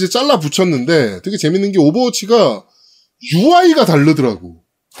 그렇게 해서 이제 잘라 붙였는데 되게 재밌는 게 오버워치가 UI가 다르더라고.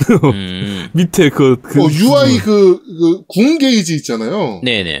 밑에 UI 궁 게이지 있잖아요.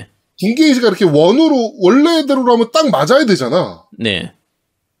 네네. 궁 게이지가 이렇게 원으로 원래대로로 하면 딱 맞아야 되잖아. 네.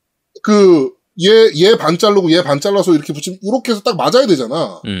 얘 반 자르고 얘 반 잘라서 이렇게 붙이면 이렇게 해서 딱 맞아야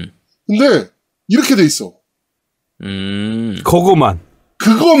되잖아. 근데 이렇게 돼 있어. 그것만.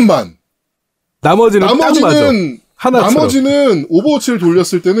 나머지는 딱 맞아. 나머지는 오버워치를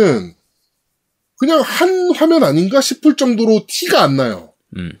돌렸을 때는 그냥 한 화면 아닌가 싶을 정도로 티가 안 나요.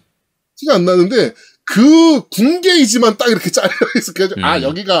 티가 안 나는데 궁 게이지만 딱 이렇게 잘려있어. 그래서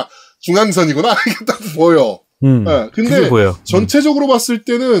여기가 중앙선이구나. 이게 딱 보여. 네, 근데 전체적으로 봤을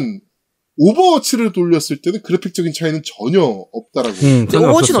때는 오버워치를 돌렸을 때는 그래픽적인 차이는 전혀 없다라고. 근데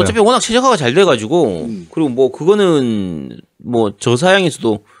오버워치는 어차피 워낙 최적화가 잘 돼가지고 그리고 뭐 그거는 뭐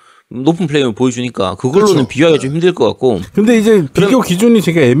저사양에서도 높은 플레이를 보여주니까 그걸로는 그렇죠. 비교하기가 좀 힘들 것 같고. 근데 이제 비교 기준이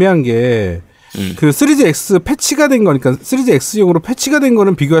되게 애매한 게 그 3GX 패치가 된 거니까 3GX용으로 패치가 된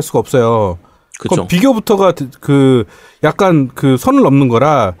거는 비교할 수가 없어요. 그렇죠. 비교부터가 그 약간 그 선을 넘는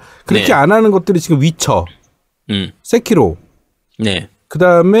거라 그렇게 네. 안 하는 것들이 지금 위쳐, 세키로, 네. 그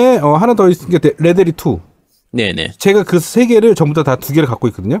다음에 하나 더 있는 게 레데리 2. 네네. 제가 그 세 개를 전부 다 두 개를 갖고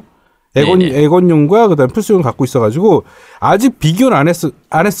있거든요. 에건용과 그다음 플스용 갖고 있어가지고 아직 비교는 안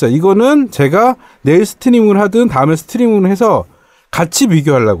했어요. 이거는 제가 내일 스트리밍을 하든 다음에 스트리밍을 해서 같이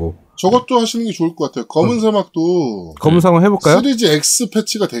비교하려고. 저것도 하시는 게 좋을 것 같아요. 검은 사막도 검은 사막 해볼까요? 시리즈 X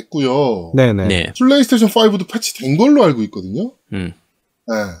패치가 됐고요. 네네. 네. 플레이스테이션 5도 패치된 걸로 알고 있거든요. 네.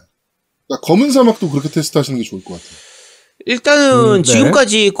 그러니까 검은 사막도 그렇게 테스트하시는 게 좋을 것 같아요. 일단은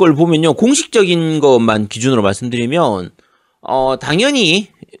지금까지 걸 보면요, 공식적인 것만 기준으로 말씀드리면 당연히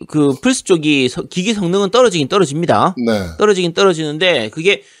그 플스 쪽이 기기 성능은 떨어집니다. 네. 떨어지긴 떨어지는데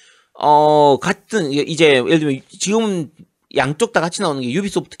그게 같은 이제 예를 들면 지금 양쪽 다 같이 나오는 게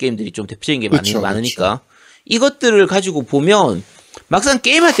유비소프트 게임들이 좀 대표적인 게 그쵸, 많으니까 그쵸. 이것들을 가지고 보면 막상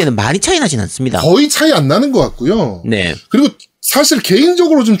게임할 때는 많이 차이 나진 않습니다. 거의 차이 안 나는 것 같고요. 네. 그리고 사실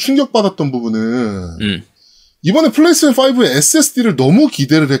개인적으로 좀 충격받았던 부분은 이번에 플레이스테이션 5의 SSD를 너무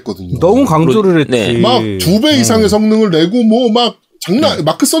기대를 했거든요. 너무 강조를 했지. 네. 막 2배 이상의 성능을 내고 뭐 막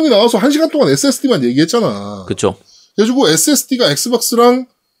마크 선이 나와서 1시간 동안 SSD만 얘기했잖아. 그렇죠. 그래가지고 SSD가 엑스박스랑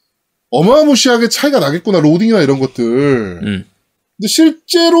어마무시하게 차이가 나겠구나, 로딩이나 이런 것들. 근데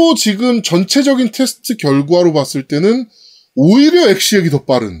실제로 지금 전체적인 테스트 결과로 봤을 때는 오히려 엑시액이 더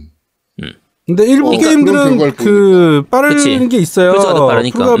빠른. 근데 일부 게임들은 빠른 그치. 게 있어요. 더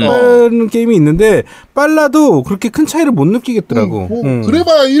빠르니까. 빠른 게임이 있는데 빨라도 그렇게 큰 차이를 못 느끼겠더라고.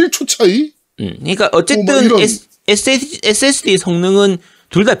 그래봐야 1초 차이? 그러니까 어쨌든 SSD 성능은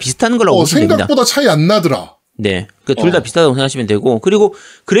둘 다 비슷한 걸로 보시면 됩니다. 생각보다 차이 안 나더라. 네. 그 둘 다 비슷하다고 생각하시면 되고, 그리고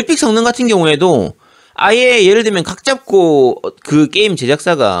그래픽 성능 같은 경우에도 아예 예를 들면 각 잡고 그 게임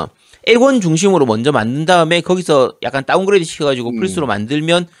제작사가 액원 중심으로 먼저 만든 다음에 거기서 약간 다운그레이드 시켜가지고 플스로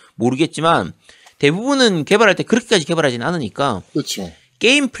만들면 모르겠지만 대부분은 개발할 때 그렇게까지 개발하지는 않으니까 그렇죠.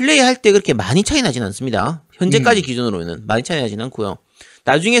 게임 플레이 할 때 그렇게 많이 차이 나진 않습니다. 현재까지 기준으로는 많이 차이 나진 않고요.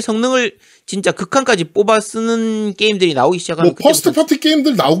 나중에 성능을 진짜 극한까지 뽑아 쓰는 게임들이 나오기 시작하면 퍼스트 파티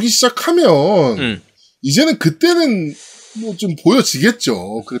게임들 나오기 시작하면 이제는 그때는 뭐 좀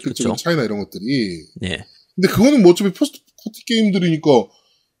보여지겠죠. 그래픽적인 차이나 이런 것들이. 네. 근데 그거는 뭐 어차피 퍼스트 파티 게임들이니까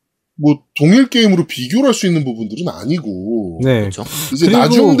뭐 동일 게임으로 비교를 할 수 있는 부분들은 아니고. 네. 그렇죠. 이제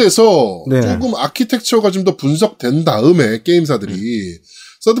나중 돼서 조금 아키텍처가 좀 더 분석된 다음에 게임사들이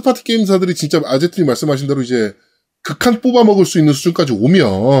서드 파티 게임사들이 진짜 아제트님 말씀하신 대로 이제 극한 뽑아 먹을 수 있는 수준까지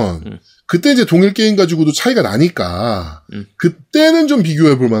오면 그때 이제 동일 게임 가지고도 차이가 나니까 그때는 좀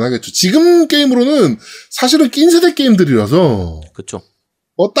비교해 볼 만하겠죠. 지금 게임으로는 사실은 낀 세대 게임들이라서 그렇죠.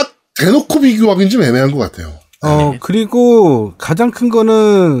 딱 대놓고 비교하기는 좀 애매한 것 같아요. 그리고 가장 큰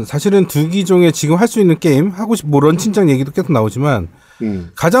거는 사실은 두 기종의 지금 할 수 있는 게임 하고 뭐 런칭장 얘기도 계속 나오지만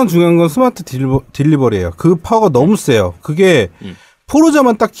가장 중요한 건 스마트 딜리버리예요. 그 파워가 너무 세요. 그게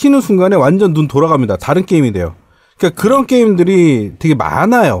포르자만 딱 키는 순간에 완전 눈 돌아갑니다. 다른 게임이 돼요. 그러니까 그런 게임들이 되게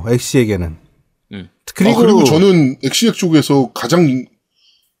많아요. 엑시에게는. 그리고 저는 엑시엑 쪽에서 가장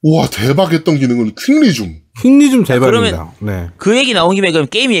우와 대박했던 기능은 퀵리줌. 퀵리줌 대박입니다. 네. 그 얘기 나온 김에 그럼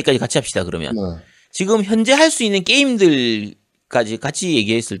게임 얘기까지 같이 합시다. 그러면 지금 현재 할 수 있는 게임들까지 같이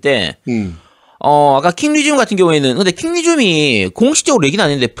얘기했을 때 아까 퀵리줌 같은 경우에는 근데 퀵리줌이 공식적으로 얘기는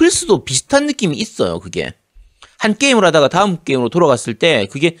안 했는데 플스도 비슷한 느낌이 있어요. 그게 한 게임을 하다가 다음 게임으로 돌아갔을 때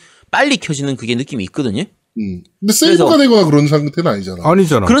그게 빨리 켜지는 그게 느낌이 있거든요. 근데 세이브가 되거나 그런 상태는 아니잖아.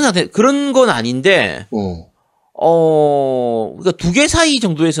 아니잖아. 그런 건 아닌데, 그러니까 두 개 사이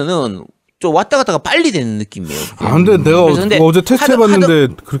정도에서는 좀 왔다 갔다가 빨리 되는 느낌이에요. 근데 내가 어제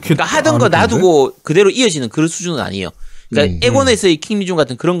테스트해봤는데 그렇게. 그러니까 하던 거 놔두고 그대로 이어지는 그런 수준은 아니에요. 그러니까 에곤에서의 킹리중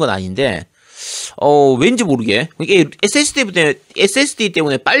같은 그런 건 아닌데, 왠지 모르게. 이게 SSD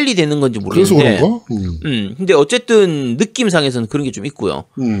때문에 빨리 되는 건지 모르겠는데. 그래서 그런가? 근데 어쨌든 느낌상에서는 그런 게 좀 있고요.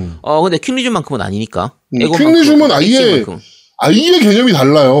 근데 킹리즘만큼은 아니니까. 킹리즘은 아예 개념이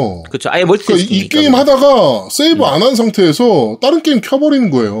달라요. 그렇죠. 아예 멀티태스킹. 그러니까 이 게임 하다가 세이브 안 한 상태에서 다른 게임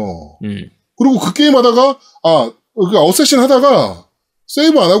켜버리는 거예요. 그리고 그 게임 하다가 그러니까 어쌔신 하다가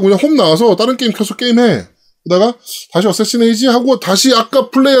세이브 안 하고 그냥 홈 나와서 다른 게임 켜서 게임해. 그러다가 다시 어쌔신 해야지 하고 다시 아까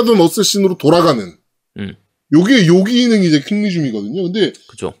플레이하던 어쌔신으로 돌아가는. 요 기능이 이제 킹리즘이거든요. 근데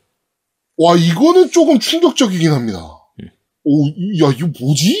그죠. 와 이거는 조금 충격적이긴 합니다. 야 이거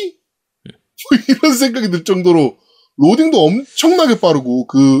뭐지? 이런 생각이 들 정도로 로딩도 엄청나게 빠르고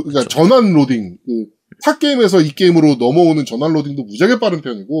그러니까 그렇죠. 전환 로딩 타 게임에서 이 게임으로 넘어오는 전환 로딩도 무지하게 빠른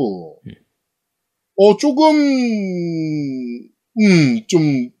편이고 조금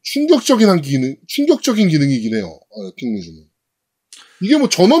좀 충격적인 기능이긴 해요. 킹리즈는. 이게 뭐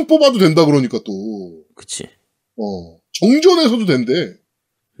전원 뽑아도 된다 그러니까 또. 그치. 정전에서도 된대.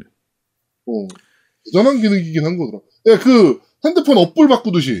 대단한 기능이긴 한 거더라. 예, 핸드폰 업볼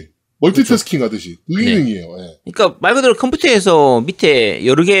바꾸듯이 멀티태스킹 그렇죠. 하듯이 그 기능이에요. 예. 그러니까 말 그대로 컴퓨터에서 밑에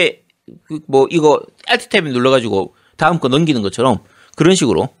여러 개 이거 Alt 탭 눌러가지고 다음 거 넘기는 것처럼 그런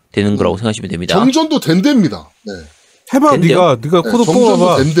식으로 되는 거라고 생각하시면 됩니다. 정전도 된답니다. 네. 해봐, 네가 코드 정전도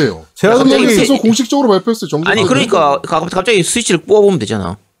뽑아봐. 된대요. 제가 갑자기 공식적으로 발표했어요. 아니 그러니까 갑자기 스위치를 뽑아보면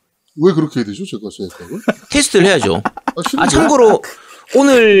되잖아. 왜 그렇게 해야 되죠? 제가 생각을? 테스트를 해야죠. 참고로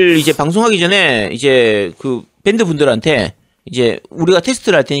오늘 이제 방송하기 전에 이제 그 밴드 분들한테 이제 우리가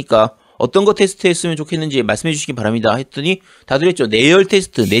테스트를 할 테니까 어떤 거 테스트했으면 좋겠는지 말씀해 주시기 바랍니다. 했더니 다들 했죠. 내열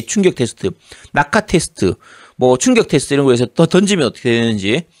테스트, 내충격 테스트, 낙하 테스트, 뭐 충격 테스트 이런 거에서 더 던지면 어떻게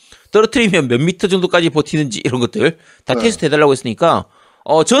되는지, 떨어뜨리면 몇 미터 정도까지 버티는지 이런 것들 다 테스트 해달라고 했으니까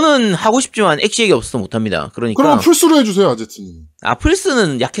저는 하고 싶지만 액시액이 없어서 못합니다. 그러니까. 그럼 플스로 해주세요, 아제트님.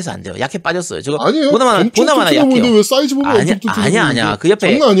 플스는 약해서 안 돼요. 약해 빠졌어요. 저거 아니에요. 보나마나 약해요. 왜 사이즈 보면 아니야. 그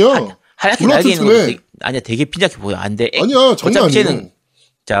옆에 장난 아니야. 하얗게 날개 있는 거 아니야. 되게 빈약해 보여. 안 돼. 아니야, 장난 아니야.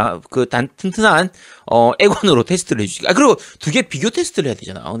 자, 튼튼한 액원으로 테스트를 해주시고. 그리고 두 개 비교 테스트를 해야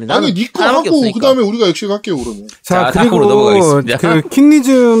되잖아. 근데 나는 니거 하고 그다음에 우리가 액시액 할게요, 그러면. 자, 그리고 넘어가겠습니다. 그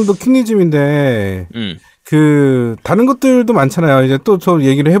킹리즘도 킹리즘인데 다른 것들도 많잖아요. 이제 또 저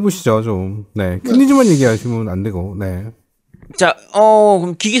얘기를 해보시죠, 좀. 네. 킹리즘만 얘기하시면 안 되고, 네. 자,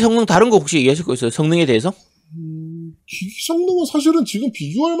 그럼 기기 성능 다른 거 혹시 얘기하실 거 있어요? 성능에 대해서? 기기 성능은 사실은 지금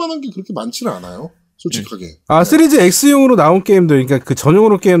비교할 만한 게 그렇게 많지는 않아요. 솔직하게. 시리즈 X용으로 나온 게임들, 그러니까 그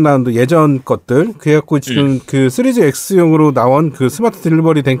전용으로 게임 나온 예전 것들, 그래갖고 지금 그 시리즈 X용으로 나온 그 스마트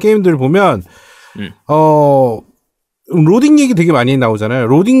딜리버리 된 게임들 보면, 로딩 얘기 되게 많이 나오잖아요.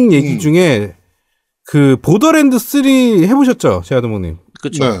 로딩 얘기 중에 그 보더랜드 3 해보셨죠? 제아도목님.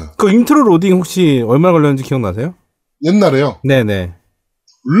 그쵸. 네. 그 인트로 로딩 혹시 얼마 걸렸는지 기억나세요? 옛날에요? 네네.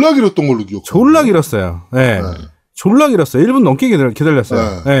 졸라 길었던 걸로 기억해요. 졸라 길었어요. 네. 졸라 길었어요. 1분 넘게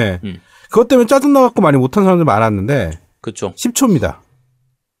기다렸어요. 네. 그것 때문에 짜증나갖고 많이 못한 사람들 많았는데. 그쵸. 10초입니다.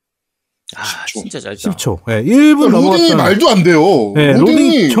 10초. 진짜 짧다. 10초. 네. 1분 그러니까 로딩이 말도 안 돼요. 네.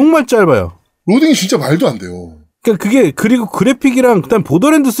 로딩이 정말 짧아요. 로딩이 진짜 말도 안 돼요. 그러니까 그리고 그래픽이랑 그다음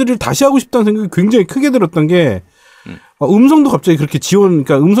보더랜드 3를 다시 하고 싶다는 생각이 굉장히 크게 들었던 게 음성도 갑자기 그렇게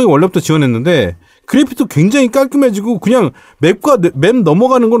그러니까 음성이 원래부터 지원했는데 그래픽도 굉장히 깔끔해지고 그냥 맵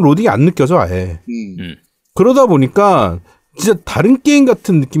넘어가는 건 로딩이 안 느껴져 아예. 그러다 보니까 진짜 다른 게임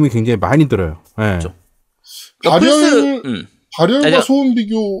같은 느낌이 굉장히 많이 들어요. 네. 그렇죠. 발열과 소음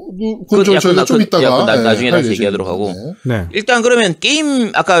비교도 그건 저희가 좀 이따가 나중에 다시 얘기하도록 하고. 네. 일단 그러면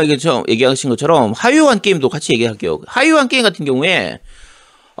게임 아까 얘기하신 것처럼 하위호환 게임도 같이 얘기할게요. 하위호환 게임 같은 경우에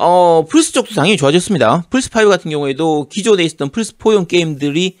플스 쪽도 당연히 좋아졌습니다. 플스5 같은 경우에도 기존에 있었던 플스4용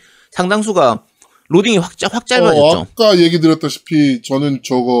게임들이 상당수가 로딩이 확 짧아졌죠. 아까 얘기 드렸다시피 저는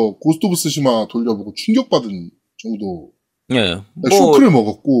저거 고스트 오브 스시마 돌려보고 충격받은 정도. 예. 쇼크를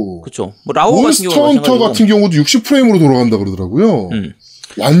먹었고. 그쵸. 라오 몬스터 헌터 같은 경우도 60프레임으로 돌아간다 그러더라고요.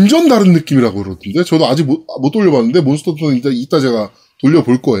 완전 다른 느낌이라고 그러던데. 저도 아직 못 돌려봤는데 몬스터 헌터는 이따 제가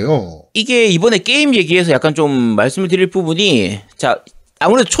돌려볼 거예요. 이게 이번에 게임 얘기해서 약간 좀 말씀을 드릴 부분이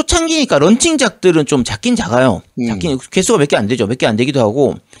아무래도 초창기니까 런칭작들은 좀 작긴 작아요. 개수가 몇 개 안 되죠. 몇 개 안 되기도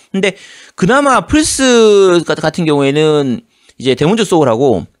하고. 근데 그나마 플스 같은 경우에는 이제 데몬즈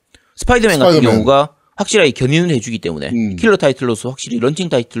소울하고 스파이더맨 같은 경우가 확실하게 견인을 해주기 때문에 킬러 타이틀로서 확실히 런칭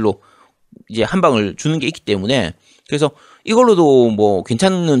타이틀로 이제 한 방을 주는 게 있기 때문에 그래서 이걸로도 뭐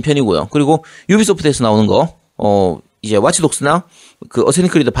괜찮은 편이고요. 그리고 유비소프트에서 나오는 거 이제 와치독스나 그 어쌔신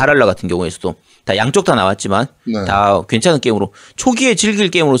크리드 발할라 같은 경우에서도 다 양쪽 다 나왔지만 다 괜찮은 게임으로 초기에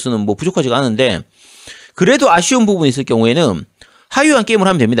즐길 게임으로서는 뭐 부족하지가 않은데 그래도 아쉬운 부분이 있을 경우에는 하위한 게임을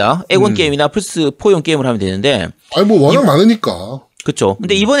하면 됩니다. 액원 게임이나 플스4용 게임을 하면 되는데 아니 뭐 워낙 많으니까. 그렇죠.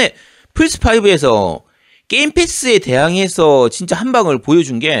 근데 이번에 플스5에서 게임 패스에 대항해서 진짜 한 방을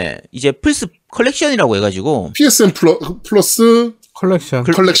보여준 게 이제 플스 컬렉션이라고 해가지고 PSN 플러스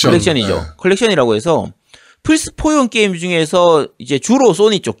컬렉션이죠. 네. 컬렉션이라고 해서 플스4용 게임 중에서 이제 주로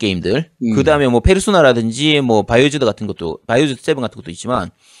소니 쪽 게임들, 그 다음에 뭐 페르소나라든지 뭐 바이오즈드 7 같은 것도 있지만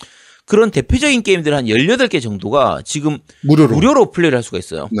그런 대표적인 게임들 한 18개 정도가 지금 무료로 플레이를 할 수가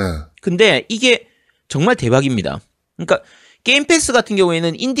있어요. 네. 근데 이게 정말 대박입니다. 그러니까 게임 패스 같은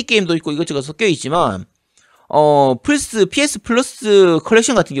경우에는 인디 게임도 있고 이것저것 섞여 있지만 PS 플러스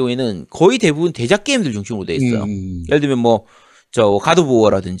컬렉션 같은 경우에는 거의 대부분 대작 게임들 중심으로 되어 있어요. 예를 들면 가드 오브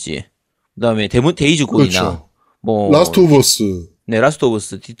워라든지 그다음에 데이즈 곤이나 그렇죠. 뭐 라스트 오브 어스. 네, 라스트 오브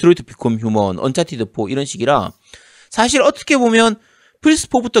어스, 디트로이트 비컴 휴먼, 언차티드 4 이런 식이라 사실 어떻게 보면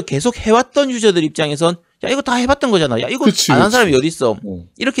플스4부터 계속 해왔던 유저들 입장에선 야 이거 다 해봤던 거잖아. 야 이거 안 한 사람이 어디 있어?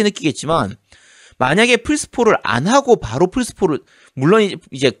 이렇게 느끼겠지만 만약에 플스4를 안 하고 바로 플스4를 물론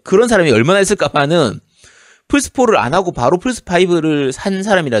이제 그런 사람이 얼마나 있을까봐는 플스4를 안 하고 바로 플스5를 산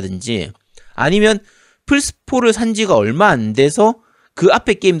사람이라든지 아니면 플스4를 산 지가 얼마 안 돼서 그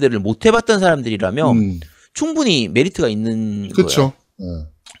앞에 게임들을 못 해봤던 사람들이라면 충분히 메리트가 있는 그쵸. 거예요.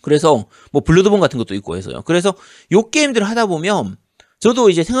 그래서 뭐 블러드본 같은 것도 있고 해서요. 그래서 요 게임들을 하다 보면 저도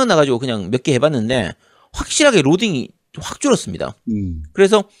이제 생각나가지고 그냥 몇 개 해봤는데 확실하게 로딩이 확 줄었습니다.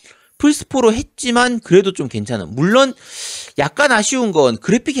 그래서 플스4로 했지만 그래도 좀 괜찮은. 물론 약간 아쉬운 건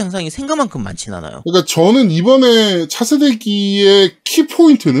그래픽 향상이 생각만큼 많진 않아요. 그러니까 저는 이번에 차세대기의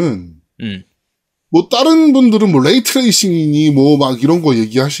키포인트는 뭐 다른 분들은 뭐 레이트레이싱이니 뭐 막 이런 거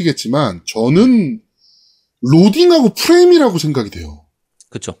얘기하시겠지만 저는 로딩하고 프레임이라고 생각이 돼요.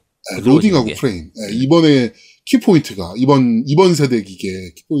 그렇죠. 네, 로딩하고 프레임. 네, 이번에 키포인트가 이번 세대 기계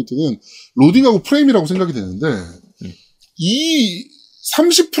키포인트는 로딩하고 프레임이라고 생각이 되는데 이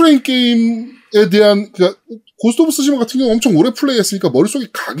 30프레임 게임에 대한 그러니까 고스트 오브 스시마 같은 경우 엄청 오래 플레이했으니까 머릿속에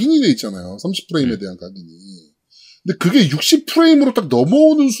각인이 돼 있잖아요. 30프레임에 대한 각인이. 근데 그게 60프레임으로 딱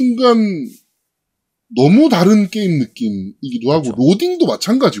넘어오는 순간 너무 다른 게임 느낌이기도 하고 그렇죠. 로딩도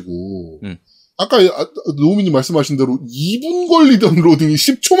마찬가지고 아까 노우미님 말씀하신 대로 2분 걸리던 로딩이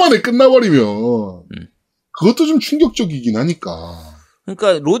 10초 만에 끝나버리면 그것도 좀 충격적이긴 하니까.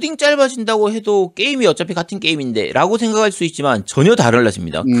 그러니까 로딩 짧아진다고 해도 게임이 어차피 같은 게임인데 라고 생각할 수 있지만 전혀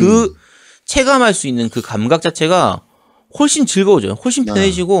달라집니다. 그 체감할 수 있는 그 감각 자체가 훨씬 즐거워져요. 훨씬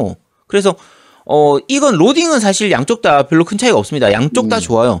편해지고 그래서 이건 로딩은 사실 양쪽 다 별로 큰 차이가 없습니다. 양쪽 다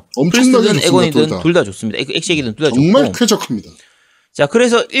좋아요. 플스든 에곤이든 둘 다 좋습니다. 엑시엑이든 둘 다 좋고. 정말 쾌적합니다. 자,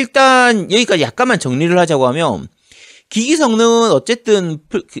 그래서 일단 여기까지 약간만 정리를 하자고 하면 기기 성능은 어쨌든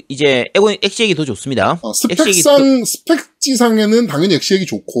이제 엑시엑이 더 좋습니다. 스펙지상에는 당연히 엑시엑이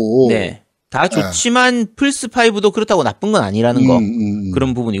좋고. 네. 다 좋지만 플스5도 그렇다고 나쁜 건 아니라는 거.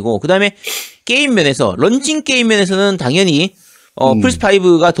 그런 부분이고. 그다음에 게임 면에서 런칭 게임 면에서는 당연히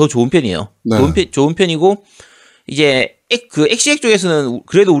플스5가 더 좋은 편이에요. 네. 좋은 편이고 이제 그 엑시엑 쪽에서는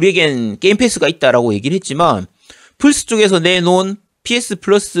그래도 우리에겐 게임 패스가 있다라고 얘기를 했지만 플스 쪽에서 내놓은 PS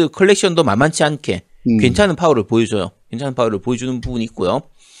플러스 컬렉션도 만만치 않게 괜찮은 파워를 보여줘요. 괜찮은 파워를 보여주는 부분이 있고요.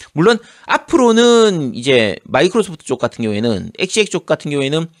 물론 앞으로는 이제 마이크로소프트 쪽 같은 경우에는 엑시엑 쪽 같은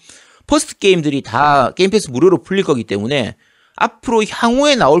경우에는 퍼스트 게임들이 다 게임 패스 무료로 풀릴 거기 때문에 앞으로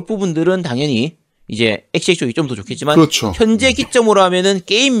향후에 나올 부분들은 당연히 이제 엑시엑 쪽이 좀 더 좋겠지만 그렇죠. 현재 기점으로 하면은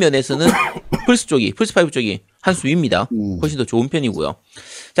게임 면에서는 플스5 쪽이 한 수 위입니다. 훨씬 더 좋은 편이고요.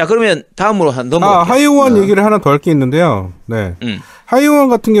 자, 그러면 다음으로 넘어갈게요. 하이오원 얘기를 하나 더 할 게 있는데요. 네. 하이오원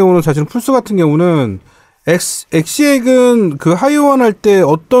같은 경우는 사실 플스 같은 경우는 엑시엑은 그 하이오원 할 때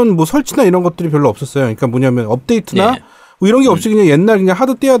어떤 뭐 설치나 이런 것들이 별로 없었어요. 그러니까 뭐냐면 업데이트나 뭐 이런 게 없이 그냥 옛날 그냥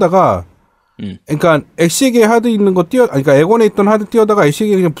하드 띄어다가 그러니까 엑시엑에 하드 있는 거 그러니까 에곤에 있던 하드 띄어다가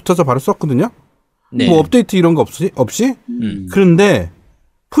엑시엑에 그냥 붙어서 바로 썼거든요. 네. 뭐 업데이트 이런 거 없이? 그런데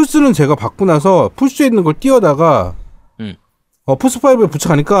플스는 제가 받고 나서 플스에 있는 걸 띄어다가 플스5에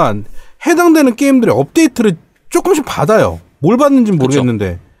붙여가니까 해당되는 게임들의 업데이트를 조금씩 받아요. 뭘 받는지는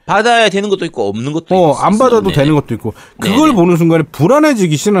모르겠는데. 그쵸. 받아야 되는 것도 있고 없는 것도 있고. 안 받아도 되는 것도 있고. 그걸 보는 순간에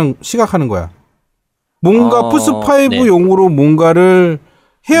불안해지기 시작하는 거야. 뭔가 플스5용으로 뭔가를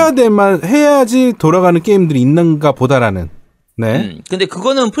해야지 돌아가는 게임들이 있는가 보다라는. 네. 근데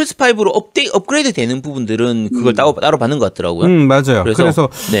그거는 플스5로 업그레이드 되는 부분들은 그걸 따로 받는 것 같더라고요. 맞아요. 그래서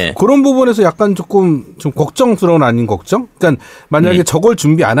네. 그런 부분에서 약간 좀 걱정스러운 아닌 걱정? 그러니까 만약에 저걸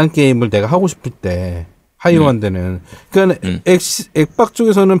준비 안 한 게임을 내가 하고 싶을 때 하이오한 데는 그러니까 엑박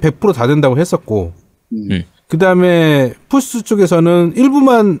쪽에서는 100% 다 된다고 했었고 그 다음에 플스 쪽에서는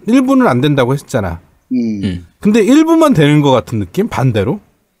일부는 안 된다고 했잖아. 근데 일부만 되는 것 같은 느낌? 반대로?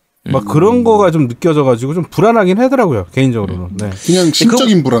 막 그런 거가 좀 느껴져가지고 좀 불안하긴 하더라고요, 개인적으로는. 네. 그냥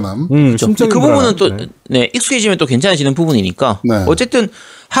심적인 불안함. 심적인 그 부분은 또, 익숙해지면 또 괜찮아지는 부분이니까. 네. 어쨌든,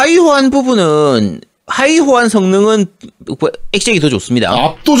 하이호환 성능은 엑시엑이 더 좋습니다.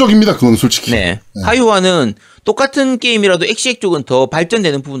 압도적입니다, 그건 솔직히. 네. 하이호환은 똑같은 게임이라도 엑시엑 쪽은 더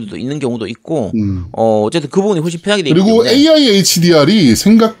발전되는 부분도 있는 경우도 있고, 어쨌든 그 부분이 훨씬 편하게 되기 때문에. 그리고 AI HDR이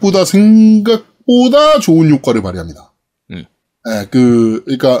생각보다 좋은 효과를 발휘합니다. 네,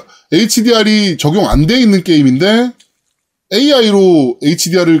 그러니까 HDR이 적용 안 돼 있는 게임인데 AI로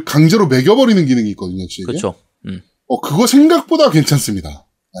HDR을 강제로 매겨버리는 기능이 있거든요, 엑시엑에. 그렇죠. 그거 생각보다 괜찮습니다.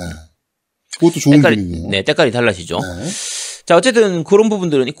 네. 그것도 좋은 기능이에요. 네, 때깔이 달라지죠. 네. 자, 어쨌든 그런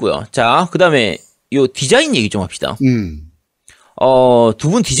부분들은 있고요. 자, 그다음에 요 디자인 얘기 좀 합시다. 두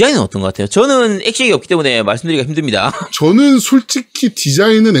분 디자인은 어떤 것 같아요? 저는 엑시액이 없기 때문에 말씀드리기가 힘듭니다. 저는 솔직히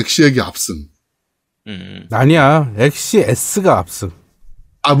디자인은 엑시액이 앞선. 아니야. 엑시S가 앞선.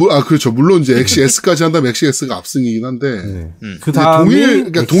 그렇죠. 물론 이제 엑시S까지 한다면 엑시S가 앞선이긴 한데. 네. 그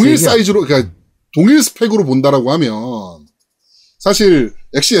다음에 동일 사이즈로, 그러니까 동일 스펙으로 본다라고 하면 사실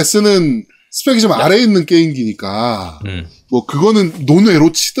엑시S는 스펙이 좀 아래에 있는 게임기니까 뭐 그거는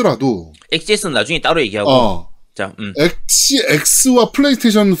논외로 치더라도 엑시S는 나중에 따로 얘기하고. 자, 엑시X와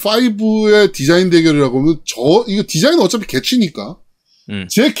플레이스테이션 5의 디자인 대결이라고 하면 이거 디자인은 어차피 개취니까.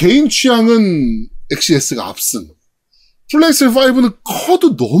 제 개인 취향은 엑시S가 앞선. 플레이스테이션 5는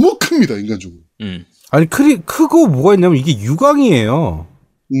커도 너무 큽니다, 인간적으로. 아니, 크고 뭐가 있냐면 이게 유광이에요.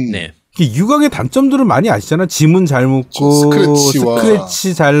 네. 이게 유광의 단점들을 많이 아시잖아. 지문 잘 묶고,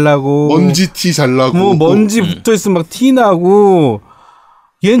 스크래치 잘 나고, 먼지 티 잘 나고, 뭐 먼지 붙어 있으면 막 티 나고,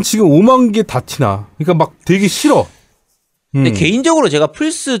 얘는 지금 5만 개 다 티나. 그러니까 막 되게 싫어. 근데 개인적으로 제가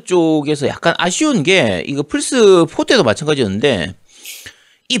플스 쪽에서 약간 아쉬운 게 이거 플스 4 때도 마찬가지였는데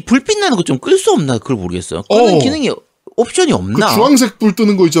이 불빛 나는 거 좀 끌 수 없나 그걸 모르겠어요. 끄는 기능이 옵션이 없나? 그 주황색 불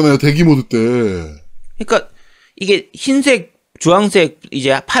뜨는 거 있잖아요. 대기 모드 때. 그러니까 이게 흰색, 주황색,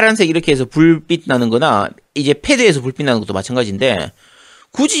 이제 파란색 이렇게 해서 불빛 나는 거나 이제 패드에서 불빛 나는 것도 마찬가지인데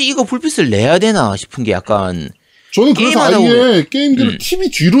굳이 이거 불빛을 내야 되나 싶은 게 약간 저는 그래서 아예 게임기를 TV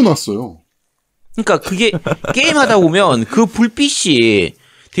뒤로 놨어요. 그러니까 그게 게임하다 보면 그 불빛이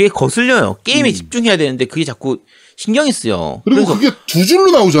되게 거슬려요. 게임에 집중해야 되는데 그게 자꾸 신경이 쓰여. 그리고 그게 두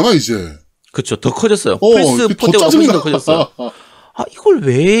줄로 나오잖아 이제. 그렇죠. 더 커졌어요. 플스 4 때보다 훨씬 더 커졌어요. 이걸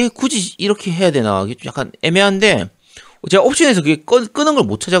왜 굳이 이렇게 해야 되나. 이게 좀 약간 애매한데 제가 옵션에서 그게 끄는 걸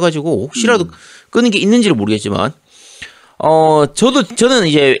못 찾아가지고 혹시라도 끄는 게 있는지를 모르겠지만 저는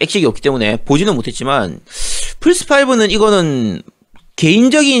이제 엑시액이 없기 때문에 보지는 못했지만 플스5는 이거는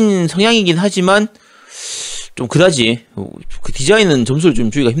개인적인 성향이긴 하지만 좀 그다지 그 디자인은 점수를 좀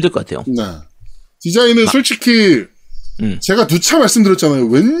주기가 힘들 것 같아요. 네. 디자인은 솔직히 제가 누차 말씀드렸잖아요.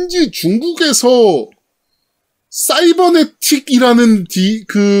 왠지 중국에서 사이버네틱이라는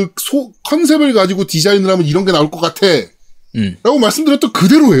컨셉을 가지고 디자인을 하면 이런 게 나올 것 같아. 라고 말씀드렸던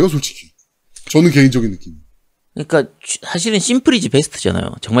그대로예요, 솔직히. 저는 개인적인 느낌. 그러니까 사실은 심플이지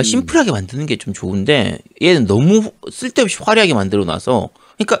베스트잖아요. 정말 심플하게 만드는 게 좀 좋은데 얘는 너무 쓸데없이 화려하게 만들어 놔서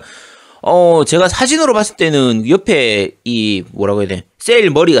그러니까 제가 사진으로 봤을 때는 옆에 이 뭐라고 해야 돼? 셀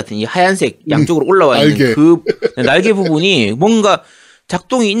머리 같은 이 하얀색 양쪽으로 올라와 있는 날개. 그 날개 부분이 뭔가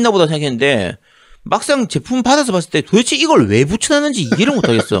작동이 있나 보다 생각했는데 막상 제품 받아서 봤을 때 도대체 이걸 왜 붙여놨는지 이해를 못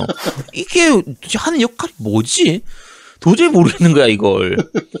하겠어요. 이게 도대체 하는 역할이 뭐지? 도저히 모르겠는 거야, 이걸.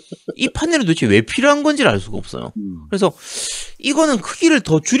 이 판넬은 도대체 왜 필요한 건지를 알 수가 없어요. 그래서 이거는 크기를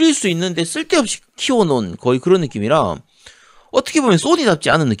더 줄일 수 있는데 쓸데없이 키워놓은 거의 그런 느낌이라 어떻게 보면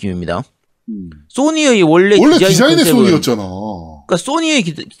소니답지 않은 느낌입니다. 소니의 원래 디자인의 소니였잖아. 그러니까 소니의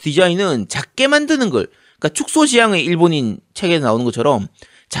디자인은 작게 만드는 걸, 그러니까 축소지향의 일본인 책에 나오는 것처럼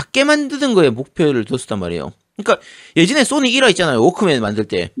작게 만드는 거에 목표를 뒀었단 말이에요. 그러니까 예전에 소니 1화 있잖아요. 워크맨 만들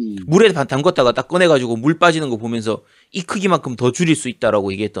때 물에 담궜다가 딱 꺼내가지고 물 빠지는 거 보면서 이 크기만큼 더 줄일 수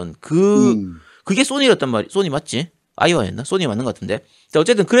있다라고 얘기했던 그게 소니였단 말이에요. 소니 맞지? 아이와였나? 소니 맞는 것 같은데. 자,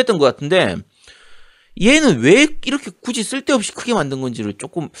 어쨌든 그랬던 것 같은데 얘는 왜 이렇게 굳이 쓸데없이 크게 만든 건지를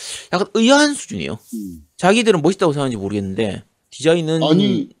조금 약간 의아한 수준이에요. 자기들은 멋있다고 생각하는지 모르겠는데 디자인은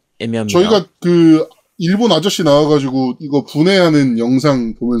애매합니다. 저희가 일본 아저씨 나와가지고 이거 분해하는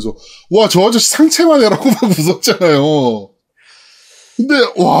영상 보면서 와, 저 아저씨 상체만 해라고 막 웃었잖아요. 근데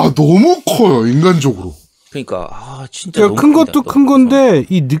와, 너무 커요, 인간적으로. 그러니까 진짜 너무 큰 것도 큰 건데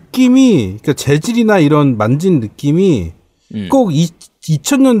이 느낌이, 그러니까 재질이나 이런 만진 느낌이 꼭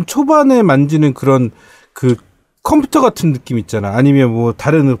 2000년 초반에 만지는 그런 그 컴퓨터 같은 느낌 있잖아. 아니면 뭐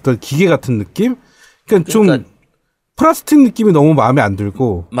다른 어떤 기계 같은 느낌? 그러니까 좀 플라스틱 느낌이 너무 마음에 안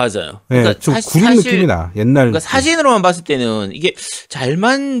들고. 맞아요. 그러니까 좀 구린 느낌이 나. 옛날. 그러니까 사진으로만 봤을 때는 이게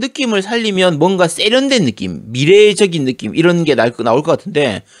잘만 느낌을 살리면 뭔가 세련된 느낌, 미래적인 느낌 이런 게 나올 것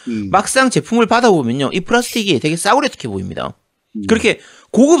같은데 막상 제품을 받아보면요, 이 플라스틱이 되게 싸구려틱해 보입니다. 그렇게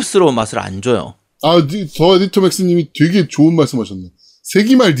고급스러운 맛을 안 줘요. 저 에디터 맥스님이 되게 좋은 말씀하셨네.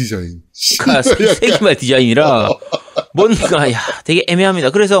 세기말 디자인. 세기말 디자인이라 뭔가 되게 애매합니다.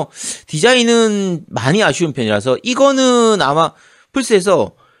 그래서 디자인은 많이 아쉬운 편이라서 이거는 아마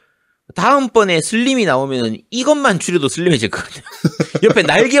플스에서 다음번에 슬림이 나오면 이것만 줄여도 슬림해질 것 같아요. 옆에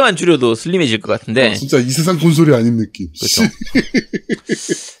날개만 줄여도 슬림해질 것 같은데. 진짜 이 세상 콘솔이 아닌 느낌. 그렇죠.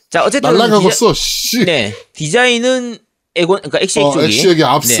 자, 어쨌든 날라가겠어. 네, 디자인은 그러니까 엑시액이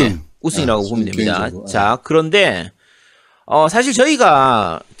앞선 우승이라고 보면 됩니다. 자, 그런데 사실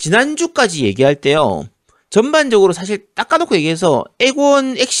저희가 지난주까지 얘기할 때요, 전반적으로 사실 닦아놓고 얘기해서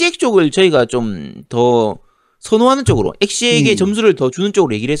엑시액 쪽을 저희가 좀 더 선호하는 쪽으로 엑시에게 점수를 더 주는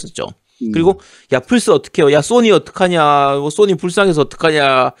쪽으로 얘기를 했었죠. 그리고 야 플스 어떡해요? 야 소니 어떡하냐? 뭐 소니 불쌍해서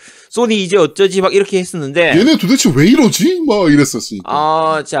어떡하냐? 소니 이제 어쩌지? 막 이렇게 했었는데 얘네 도대체 왜 이러지? 막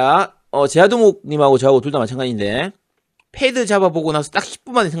이랬었으니까. 자 제아도목님하고 저하고 둘 다 마찬가지인데 패드 잡아보고 나서 딱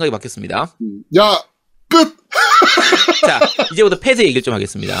 10분 만에 생각이 바뀌었습니다. 야 끝. 자 이제부터 패드 얘기를 좀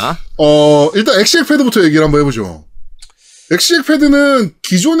하겠습니다. 일단 엑시엑 패드부터 얘기를 한번 해보죠. 엑시엑 패드는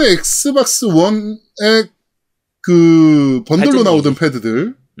기존의 엑스박스 1의 그 번들로 나오던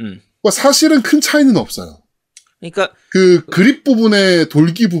패드들. 사실은 큰 차이는 없어요. 그러니까 그 그립 부분의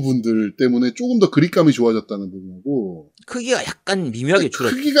돌기 부분들 때문에 조금 더 그립감이 좋아졌다는 부분하고 크기가 약간 미묘하게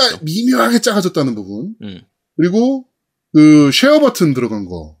줄었죠. 크기가 미묘하게 작아졌다는 부분. 그리고 그 쉐어 버튼 들어간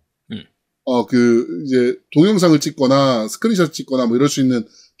거. 그 이제 동영상을 찍거나 스크린샷 찍거나 뭐 이럴 수 있는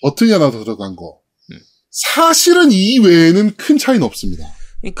버튼이 하나 더 들어간 거. 사실은 이 외에는 큰 차이는 없습니다.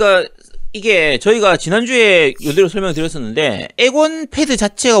 그러니까 이게 저희가 지난주에 이대로 설명드렸었는데 액원 패드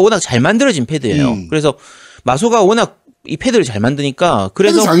자체가 워낙 잘 만들어진 패드예요. 그래서 마소가 워낙 이 패드를 잘 만드니까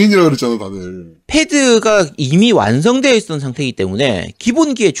그래서 패드 장인이라고 그랬잖아 다들. 패드가 이미 완성되어 있던 상태이기 때문에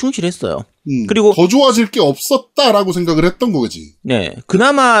기본기에 충실했어요. 그리고 더 좋아질 게 없었다라고 생각을 했던 거지. 네,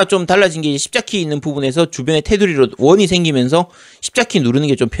 그나마 좀 달라진 게 십자키 있는 부분에서 주변에 테두리로 원이 생기면서 십자키 누르는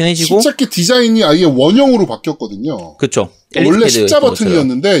게 좀 편해지고 십자키 디자인이 아예 원형으로 바뀌었거든요. 그렇죠. 원래 십자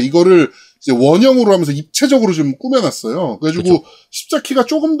버튼이었는데 이거를 이제 원형으로 하면서 입체적으로 좀 꾸며놨어요. 그래가지고 그쵸. 십자키가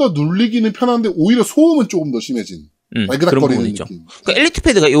조금 더 눌리기는 편한데 오히려 소음은 조금 더 심해진. 말그닥거리는 느낌. 그러니까 엘리트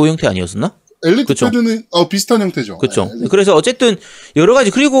패드가 이 형태 아니었었나? 엘리트 그쵸. 패드는 비슷한 형태죠. 그렇죠. 네, 그래서 어쨌든 여러 가지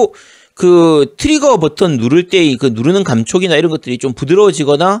그리고 그 트리거 버튼 누를 때 그 누르는 감촉이나 이런 것들이 좀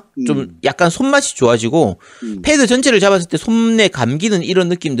부드러워지거나 좀 약간 손맛이 좋아지고 패드 전체를 잡았을 때 손에 감기는 이런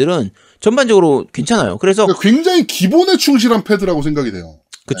느낌들은 전반적으로 괜찮아요. 그래서 그러니까 굉장히 기본에 충실한 패드라고 생각이 돼요.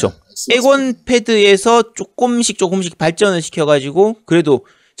 그렇죠. 네, 액원 패드에서 조금씩 발전을 시켜가지고 그래도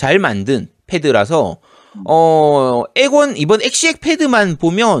잘 만든 패드라서 액원 이번 엑시엑 패드만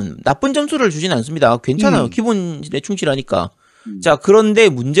보면 나쁜 점수를 주진 않습니다. 괜찮아요. 기본에 충실하니까. 자 그런데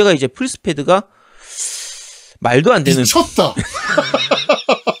문제가 이제 플스 패드가 말도 안 되는 미쳤다.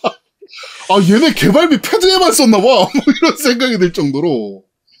 얘네 개발비 패드에만 썼나봐. 뭐 이런 생각이 들 정도로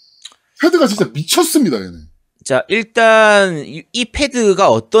패드가 진짜 미쳤습니다. 얘네. 자 일단 이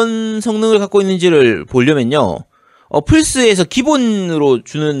패드가 어떤 성능을 갖고 있는지를 보려면요. 플스에서 기본으로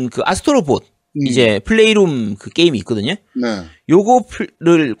주는 그 아스트로봇 이제 플레이룸 그 게임이 있거든요. 네.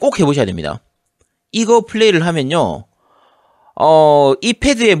 요거를 꼭 해보셔야 됩니다. 이거 플레이를 하면요. 이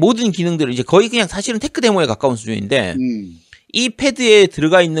패드의 모든 기능들을 이제 거의 그냥 사실은 테크 데모에 가까운 수준인데 이 패드에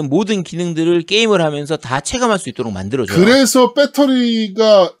들어가 있는 모든 기능들을 게임을 하면서 다 체감할 수 있도록 만들어줘요. 그래서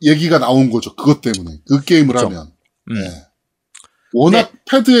배터리가 얘기가 나온 거죠. 그것 때문에. 그 게임을 그쵸. 하면. 네. 워낙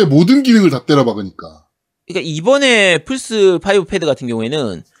패드의 모든 기능을 다 때려박으니까. 그러니까 이번에 플스5 패드 같은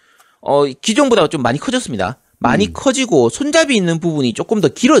경우에는 기존보다 좀 많이 커졌습니다. 많이 커지고 손잡이 있는 부분이 조금 더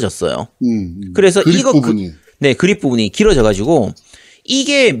길어졌어요. 그래서 그립 이거 부분이. 네, 그립 부분이 길어져가지고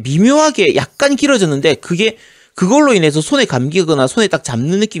이게 미묘하게 약간 길어졌는데 그걸로 인해서 손에 감기거나 손에 딱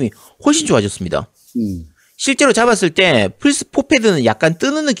잡는 느낌이 훨씬 좋아졌습니다. 실제로 잡았을 때 플스4 패드는 약간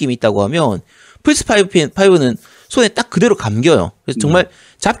뜨는 느낌이 있다고 하면 플스5는 손에 딱 그대로 감겨요. 그래서 정말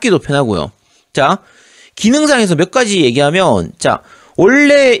잡기도 편하고요. 자, 기능상에서 몇 가지 얘기하면 자,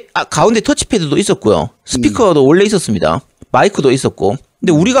 원래 가운데 터치패드도 있었고요. 스피커도 원래 있었습니다. 마이크도 있었고.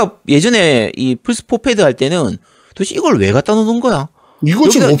 근데 우리가 예전에 이 플스4 패드 할 때는 도대체 이걸 왜 갖다 놓는 거야? 이거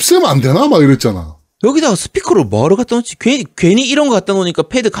좀 없애면 안 되나? 막 이랬잖아. 여기다가 스피커를 뭐하러 갖다 놓지? 괜히 이런 거 갖다 놓으니까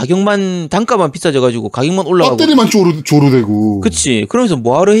패드 단가만 비싸져가지고 가격만 올라가고. 배터리만 조르되고. 그치. 그러면서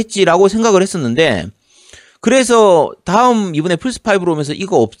뭐하러 했지라고 생각을 했었는데, 그래서 이번에 플스5로 오면서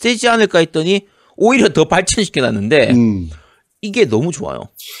이거 없애지 않을까 했더니, 오히려 더 발전시켜놨는데, 이게 너무 좋아요.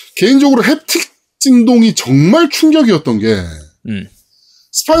 개인적으로 햅틱 진동이 정말 충격이었던 게,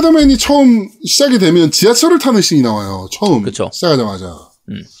 스파이더맨이 처음 시작이 되면 지하철을 타는 씬이 나와요. 처음. 그쵸. 시작하자마자.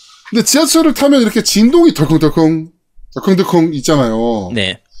 근데 지하철을 타면 이렇게 진동이 덜컹덜컹 있잖아요.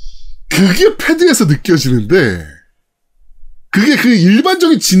 네. 그게 패드에서 느껴지는데, 그게 그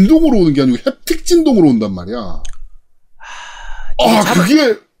일반적인 진동으로 오는 게 아니고 햅틱 진동으로 온단 말이야.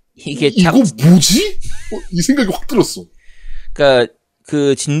 이거 뭐지? 이 생각이 확 들었어. 그러니까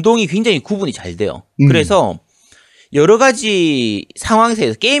그 진동이 굉장히 구분이 잘 돼요. 그래서 여러 가지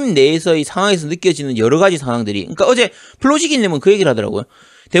상황에서 게임 내에서의 상황에서 느껴지는 여러 가지 상황들이 그러니까 어제 플로시기님은 그 얘기를 하더라고요.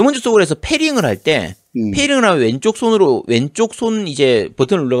 데몬즈 소울에서 패링을 할 때 패링을 하면 왼쪽 손 이제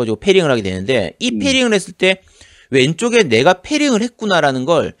버튼을 눌러가지고 패링을 하게 되는데 이 패링을 했을 때 왼쪽에 내가 패링을 했구나라는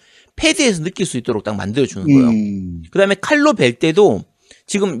걸 패드에서 느낄 수 있도록 딱 만들어주는 거예요. 그 다음에 칼로 벨 때도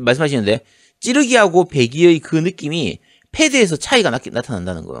지금 말씀하시는데 찌르기하고 배기의 그 느낌이 패드에서 차이가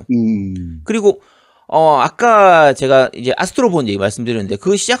나타난다는 거예요. 그리고 아까 제가 이제 아스트로본 얘기 말씀드렸는데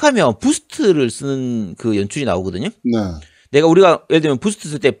그거 시작하면 부스트를 쓰는 그 연출이 나오거든요. 네. 우리가 예를 들면 부스트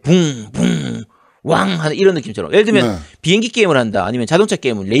쓸 때 붕붕 왕 하는 이런 느낌처럼 예를 들면 비행기 게임을 한다 아니면 자동차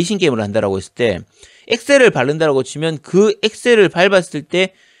게임을 레이싱 게임을 한다라고 했을 때 엑셀을 밟는다라고 치면 그 엑셀을 밟았을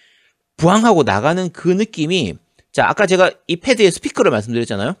때 부항하고 나가는 그 느낌이 자 아까 제가 이 패드의 스피커를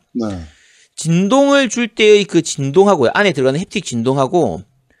말씀드렸잖아요. 진동을 줄 때의 그 진동하고요 안에 들어가는 햅틱 진동하고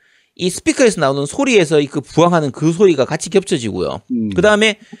이 스피커에서 나오는 소리에서 그 부항하는 그 소리가 같이 겹쳐지고요. 그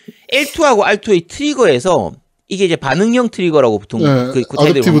다음에 L2하고 R2의 트리거에서 이게 이제 반응형 트리거라고 보통 그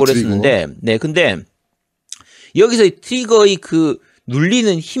타이틀 광고를 했었는데, 네, 근데 여기서 이 트리거의 그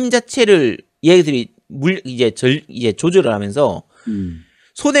눌리는 힘 자체를 얘들이 이제 조절을 하면서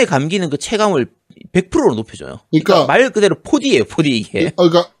손에 감기는 그 체감을 100%로 높여줘요. 그러니까 말 그대로 4D예요, 4D 이게.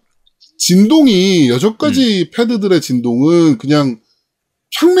 그러니까 진동이 여태까지 패드들의 진동은 그냥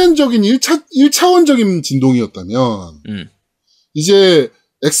평면적인 1차원적인 진동이었다면 이제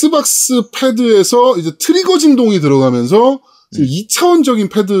엑스박스 패드에서 이제 트리거 진동이 들어가면서 지금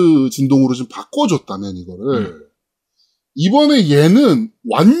 2차원적인 패드 진동으로 좀 바꿔줬다면 이거를 이번에 얘는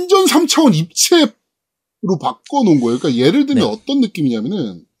완전 3차원 입체로 바꿔놓은 거예요. 그러니까 예를 들면 어떤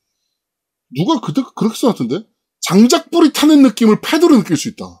느낌이냐면은 누가 그렇게 써놨던데 장작불이 타는 느낌을 패드로 느낄 수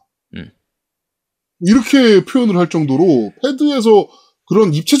있다. 이렇게 표현을 할 정도로 패드에서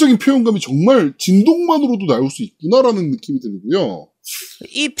그런 입체적인 표현감이 정말 진동만으로도 나올 수 있구나라는 느낌이 들고요.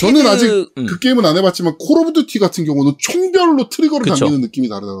 저는 아직 그 게임은 안 해봤지만 콜 오브 듀티 같은 경우는 총별로 트리거를 당기는 느낌이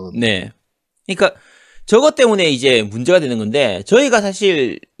다르다고. 네. 그러니까 저것 때문에 이제 문제가 되는 건데 저희가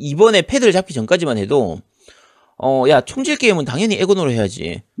사실 이번에 패드를 잡기 전까지만 해도 야 총질 게임은 당연히 에고노로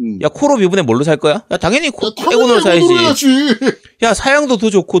해야지. 야 콜 오브 이번에 뭘로 살 거야? 야 당연히 에고노로 사야지. 야 사양도 더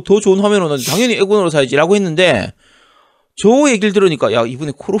좋고 더 좋은 화면으로 당연히 에고노로 사야지라고 했는데 저 얘기를 들으니까 야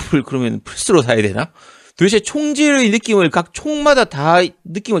이번에 콜 오브를 그러면 플스로 사야 되나? 도대체 총질의 느낌을 각 총마다 다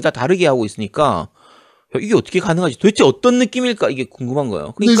느낌을 다 다르게 하고 있으니까 야, 이게 어떻게 가능하지? 도대체 어떤 느낌일까? 이게 궁금한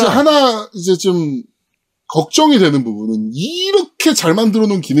거예요. 근데 이제 하나 이제 좀 걱정이 되는 부분은 이렇게 잘 만들어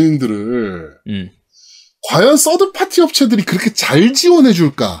놓은 기능들을 과연 서드 파티 업체들이 그렇게 잘 지원해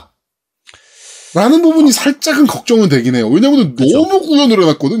줄까? 라는 부분이 살짝은 걱정은 되긴 해요. 왜냐면 너무 구현을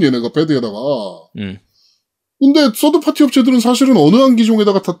해놨거든 얘네가 패드에다가. 근데 서드 파티 업체들은 사실은 어느 한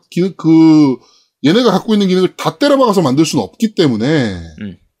기종에다가 다 얘네가 갖고 있는 기능을 다 때려박아서 만들 수는 없기 때문에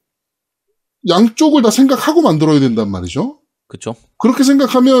양쪽을 다 생각하고 만들어야 된단 말이죠. 그렇죠. 그렇게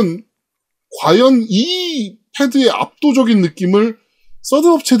생각하면 과연 이 패드의 압도적인 느낌을 서드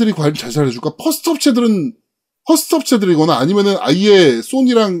업체들이 과연 잘 살려줄까? 퍼스트 업체들이거나 아니면은 아예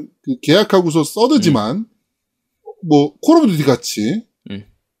소니랑 계약하고서 서드지만 뭐 콜 오브 듀티 같이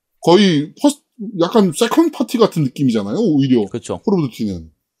거의 약간 세컨드 파티 같은 느낌이잖아요. 오히려 그렇죠. 콜 오브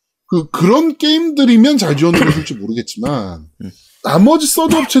듀티는 그런 게임들이면 잘 지원을 해줄지 모르겠지만 나머지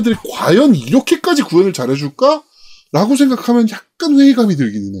서드 업체들이 과연 이렇게까지 구현을 잘해줄까? 라고 생각하면 약간 회의감이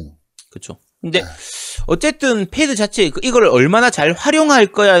들기는 해요. 그렇죠. 근데 어쨌든 패드 자체 이걸 얼마나 잘 활용할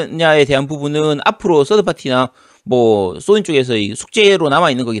거냐에 대한 부분은 앞으로 서드 파티나 뭐 소니 쪽에서의 숙제로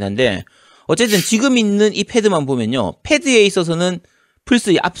남아 있는 거긴 한데 어쨌든 지금 있는 이 패드만 보면요 패드에 있어서는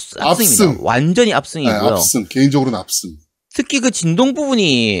플스의 압승입니다. 완전히 압승이고요. 네, 압승. 개인적으로는 압승. 특히 그 진동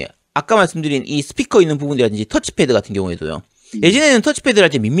부분이 아까 말씀드린 이 스피커 있는 부분이라든지 터치패드 같은 경우에도요. 예전에는 터치패드를 할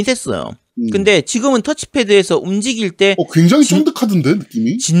때 밋밋했어요. 근데 지금은 터치패드에서 움직일 때 굉장히 쫀득하던데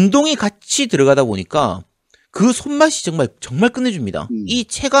느낌이? 진동이 같이 들어가다 보니까 그 손맛이 정말 끝내줍니다. 이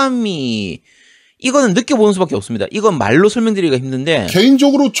체감이 이거는 느껴보는 수밖에 없습니다. 이건 말로 설명드리기가 힘든데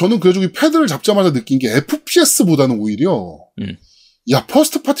개인적으로 저는 그래가지고 이 패드를 잡자마자 느낀 게 FPS보다는 오히려 야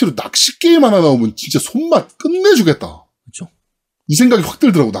퍼스트 파티로 낚시 게임 하나 나오면 진짜 손맛 끝내주겠다. 그렇죠. 이 생각이 확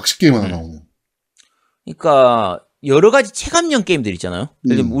들더라고 낚시 게임 하나 나오면. 그러니까 여러 가지 체감형 게임들 있잖아요.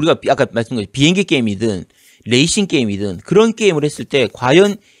 예를 들면 우리가 아까 말씀드린 비행기 게임이든 레이싱 게임이든 그런 게임을 했을 때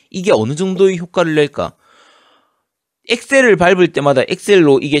과연 이게 어느 정도의 효과를 낼까? 엑셀을 밟을 때마다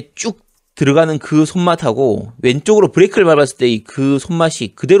엑셀로 이게 쭉 들어가는 그 손맛하고 왼쪽으로 브레이크를 밟았을 때 그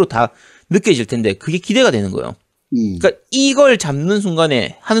손맛이 그대로 다 느껴질 텐데 그게 기대가 되는 거예요. 그러니까 이걸 하는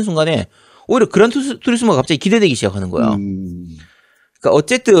순간에 오히려 그란 투리스모가 갑자기 기대되기 시작하는 거야. 그러니까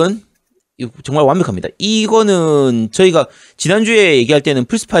어쨌든 정말 완벽합니다. 이거는 저희가 지난주에 얘기할 때는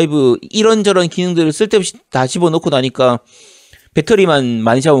플스5 이런저런 기능들을 쓸데없이 다 집어넣고 나니까 배터리만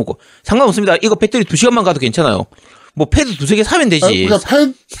많이 잡아먹고 상관없습니다. 이거 배터리 2시간만 가도 괜찮아요. 뭐 패드 2-3개 사면 되지. 그러니까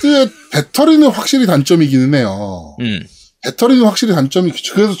패드의 배터리는 확실히 단점이기는 해요. 배터리는 확실히 단점이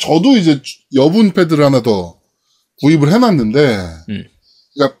그래서 저도 이제 여분 패드를 하나 더 구입을 해놨는데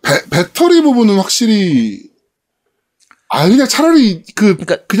그러니까 배터리 부분은 확실히 그냥 차라리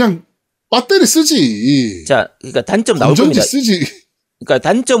그냥 배터리 쓰지. 자, 그러니까 단점 나올 겁니다. 쓰지. 그러니까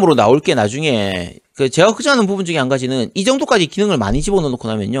단점으로 나올 게 나중에 제가 걱정하는 부분 중에 한 가지는 이 정도까지 기능을 많이 집어넣고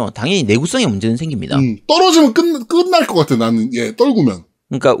나면요, 당연히 내구성에 문제는 생깁니다. 떨어지면 끝날 것 같아 나는. 떨구면.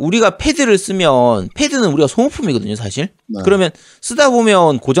 그러니까 우리가 패드를 쓰면 패드는 우리가 소모품이거든요, 사실. 네. 그러면 쓰다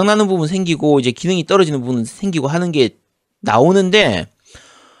보면 고장 나는 부분 생기고 이제 기능이 떨어지는 부분 생기고 하는 게 나오는데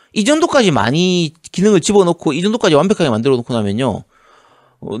이 정도까지 많이 기능을 집어넣고 이 정도까지 완벽하게 만들어 놓고 나면요.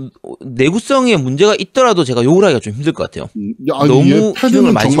 내구성에 문제가 있더라도 제가 욕을 하기가 좀 힘들 것 같아요. 너무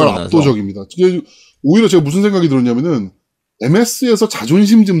패드는 정말 압도적입니다. 오히려 제가 무슨 생각이 들었냐면은 MS에서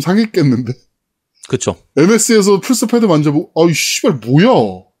자존심 좀 상했겠는데. 그렇죠. MS에서 플스 패드 만져보고 이 씨발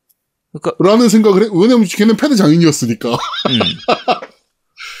뭐야? 그러니까 라는 생각을 해. 왜냐면 걔는 패드 장인이었으니까.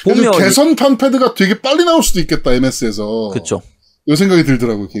 보면 개선판 패드가 되게 빨리 나올 수도 있겠다 MS에서. 그렇죠. 이 생각이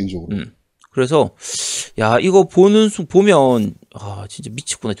들더라고요 개인적으로. 그래서 야 이거 보면 진짜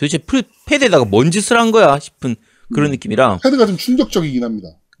미치구나. 도대체 패드에다가 뭔 짓을 한 거야 싶은 그런 느낌이라. 패드가 좀 충격적이긴 합니다.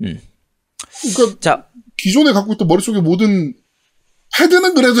 그러니까 자 기존에 갖고 있던 머릿속에 모든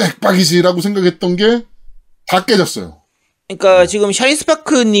패드는 그래도 액박이지라고 생각했던 게 다 깨졌어요. 그러니까 지금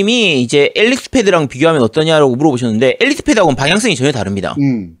샤인스파크님이 이제 엘릭스 패드랑 비교하면 어떠냐라고 물어보셨는데 엘릭스 패드하고는 방향성이 전혀 다릅니다.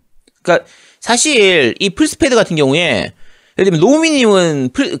 그러니까 사실 이 플스 패드 같은 경우에 예를 들면 노우미님은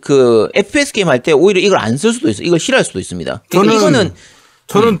FPS 게임 할 때 오히려 이걸 안 쓸 수도 있어. 이걸 싫어할 수도 있습니다. 그러니까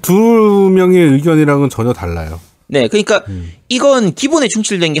저는 두 명의 의견이랑은 전혀 달라요. 네, 그러니까 이건 기본에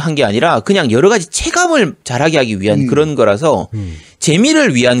충실된 게 한 게 아니라 그냥 여러 가지 체감을 잘하게 하기 위한 그런 거라서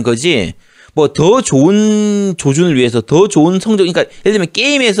재미를 위한 거지. 뭐 더 좋은 조준을 위해서 더 좋은 성적, 그러니까 예를 들면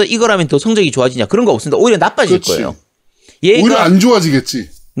게임에서 이걸 하면 더 성적이 좋아지냐 그런 거 없습니다. 오히려 나빠질 그렇지. 거예요. 오히려 안 좋아지겠지.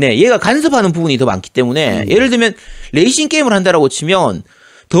 네, 얘가 간섭하는 부분이 더 많기 때문에 예를 들면 레이싱 게임을 한다라고 치면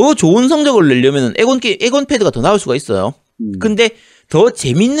더 좋은 성적을 내려면 에곤 패드가 더 나을 수가 있어요. 근데 더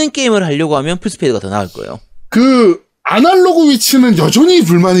재밌는 게임을 하려고 하면 플스 패드가 더 나을 거예요. 아날로그 위치는 여전히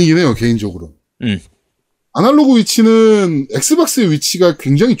불만이긴 해요 개인적으로. 아날로그 위치는 엑스박스의 위치가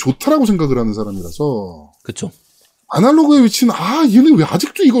굉장히 좋다라고 생각을 하는 사람이라서. 그렇죠. 아날로그의 위치는 얘는 왜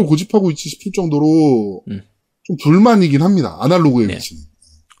아직도 이걸 고집하고 있지 싶을 정도로 좀 불만이긴 합니다. 아날로그의 위치는.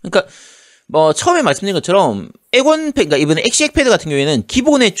 그러니까 뭐 처음에 말씀드린 것처럼 그러니까 이번에 엑시엑 패드 같은 경우에는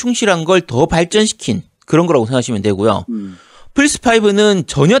기본에 충실한 걸 더 발전시킨 그런 거라고 생각하시면 되고요. 플스5는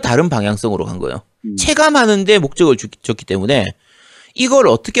전혀 다른 방향성으로 간 거예요. 체감하는데 목적을 줬기 때문에 이걸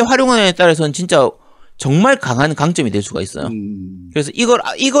어떻게 활용하느냐에 따라서는 진짜 정말 강한 강점이 될 수가 있어요. 그래서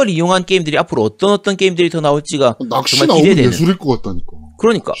이걸 이용한 게임들이 앞으로 어떤 게임들이 더 나올지가 정말 기대되는. 예술일 것 같다니까.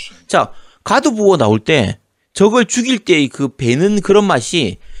 그러니까 자 가드 부어 나올 때 적을 죽일 때 그 베는 그런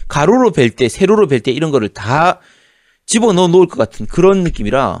맛이 가로로 벨 때, 세로로 벨 때 이런 거를 다 집어넣어 놓을 것 같은 그런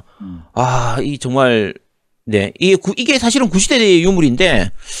느낌이라 이 정말 네 이게 사실은 구시대의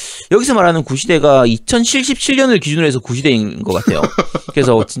유물인데 여기서 말하는 구시대가 2077년을 기준으로 해서 구시대인 것 같아요.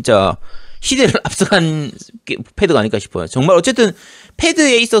 그래서 진짜 시대를 앞서간 패드가 아닐까 싶어요. 정말 어쨌든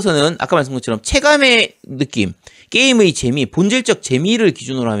패드에 있어서는 아까 말씀드린 것처럼 체감의 느낌, 게임의 재미, 본질적 재미를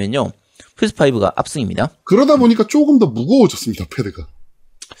기준으로 하면요. 플스5가 압승입니다. 그러다 보니까 조금 더 무거워졌습니다, 패드가.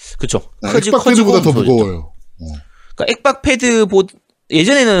 그쵸. 액박 패드보다 더 무거워요. 그러니까 액박 패드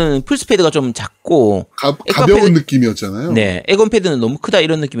예전에는 플스 패드가 좀 작고 가벼운 느낌이었잖아요. 네, 에건 패드는 너무 크다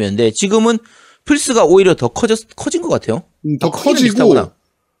이런 느낌이었는데 지금은 플스가 오히려 더 커진 것 같아요. 더 커지고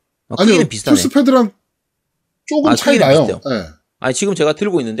아니요, 플스 패드랑 조금 차이 나요. 네. 지금 제가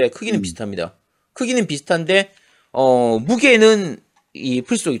들고 있는데 크기는 비슷합니다. 크기는 비슷한데 무게는 이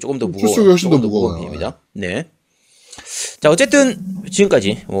플스 쪽이 조금 더 무거워요. 플스 쪽이 훨씬 더 무거워요. 편입니다. 네. 자, 어쨌든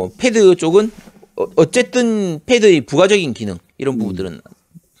지금까지 패드 쪽은 어쨌든 패드의 부가적인 기능 이런 부분들은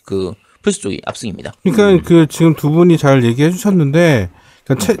플스 쪽이 압승입니다. 그러니까 지금 두 분이 잘 얘기해 주셨는데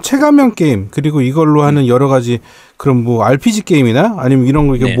그러니까 체감형 게임 그리고 이걸로 하는 여러 가지 그런 뭐 RPG 게임이나 아니면 이런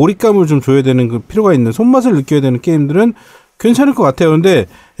거 몰입감을 좀 줘야 되는 그 필요가 있는 손맛을 느껴야 되는 게임들은 괜찮을 것 같아요. 근데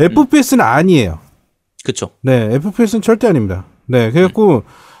FPS는 아니에요. 그렇죠. 네, FPS는 절대 아닙니다. 네, 그래갖고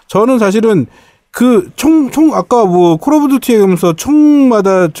저는 사실은 아까 뭐 콜 오브 듀티에 가면서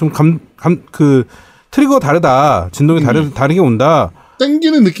총마다 좀 트리거가 다르다. 진동이 다르게 온다.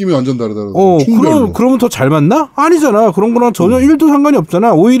 땡기는 느낌이 완전 다르더라고요. 그러면 더 잘 맞나? 아니잖아. 그런 거랑 전혀 1도 상관이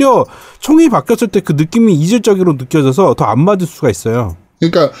없잖아. 오히려 총이 바뀌었을 때 그 느낌이 이질적으로 느껴져서 더 안 맞을 수가 있어요.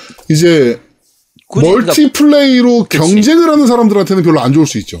 그러니까 이제 멀티플레이로 경쟁을 하는 사람들한테는 별로 안 좋을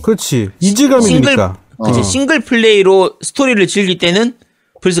수 있죠. 그렇지. 이질감이니까. 그치. 싱글 플레이로 스토리를 즐길 때는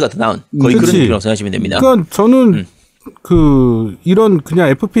플스가 더 나은 거의 그런 느낌이라고 생각하시면 됩니다. 그러니까 저는 이런 그냥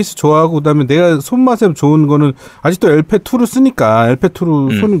FPS 좋아하고 그다음에 내가 손맛에 좋은 거는 아직도 엘페2를 쓰니까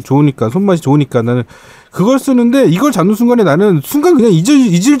엘페2로 손이 좋으니까 손맛이 좋으니까 나는 그걸 쓰는데 이걸 잡는 순간에 나는 순간 그냥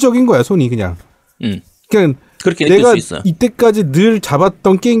이질적인 거야 손이 그냥. 그냥 그렇게 내가 수 있어요. 이때까지 늘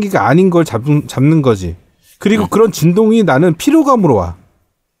잡았던 게임기가 아닌 걸 잡는 거지. 그리고 그런 진동이 나는 피로감으로 와.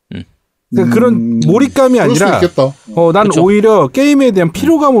 그러니까 그런 몰입감이 아니라 난 그렇죠. 오히려 게임에 대한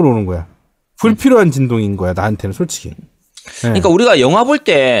피로감으로 오는 거야. 불필요한 진동인 거야 나한테는 솔직히. 네. 그러니까 우리가 영화 볼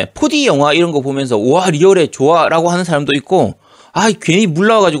때 4D 영화 이런 거 보면서 와 리얼해 좋아라고 하는 사람도 있고 괜히 물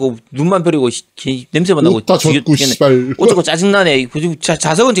나와가지고 눈만 벼리고 괜히 냄새만 나고 다 젖고 씨발 어쩌고 짜증나네.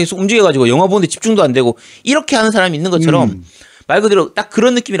 자석은 계속 움직여가지고 영화 보는데 집중도 안 되고 이렇게 하는 사람이 있는 것처럼 말 그대로 딱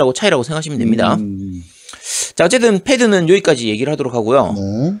그런 느낌이라고 차이라고 생각하시면 됩니다. 자 어쨌든 패드는 여기까지 얘기를 하도록 하고요.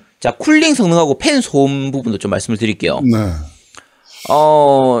 네. 자 쿨링 성능하고 팬 소음 부분도 좀 말씀을 드릴게요. 네.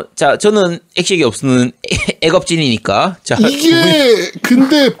 자 저는 액식이 없는 애겁진이니까 자 이게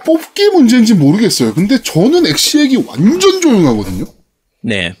근데 뽑기 문제인지 모르겠어요. 근데 저는 액시액이 완전 조용하거든요.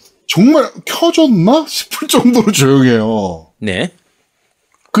 네. 정말 켜졌나 싶을 정도로 조용해요. 네.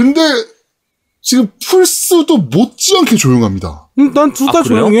 근데 지금 플스도 못지않게 조용합니다. 난 둘 다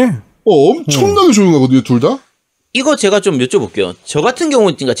조용해. 엄청나게 조용하거든요, 둘 다. 이거 제가 좀 여쭤볼게요. 저 같은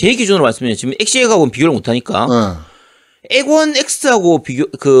경우는 그러니까 제 기준으로 말씀드리면 지금 액시액하고는 비교를 못하니까. 네. 액원 X하고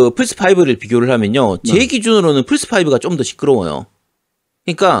플스5를 비교를 하면요. 제 기준으로는 플스5가 좀 더 시끄러워요.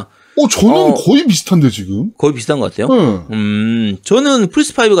 그러니까. 저는 거의 비슷한데, 지금. 거의 비슷한 것 같아요? 네. 저는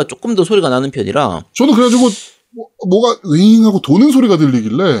플스5가 조금 더 소리가 나는 편이라. 저는 그래가지고, 뭐가 윙하고 도는 소리가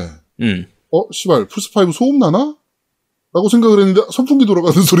들리길래, 씨발, 플스5 소음 나나? 라고 생각을 했는데, 선풍기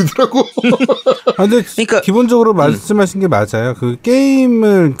돌아가는 소리더라고. 근데 그러니까, 기본적으로 말씀하신 게 맞아요. 그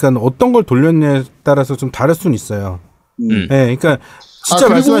게임을, 그러니까 어떤 걸 돌렸냐에 따라서 좀 다를 수는 있어요. 네, 그러니까 진짜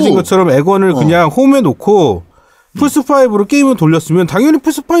말씀하신 것처럼 액원을 그냥 홈에 놓고 플스5로 게임을 돌렸으면 당연히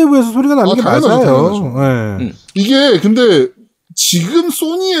플스5에서 소리가 나는 게 맞아요. 네. 이게 근데 지금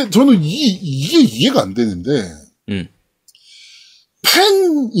소니의 저는 이게 이해가 안 되는데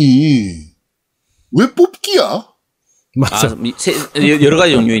팬이 왜 뽑기야? 맞아. 여러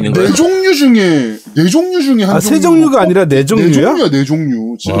가지 종류 있는 거예요. 네 종류 중에 한 세 종류가 아니라 네 종류야? 네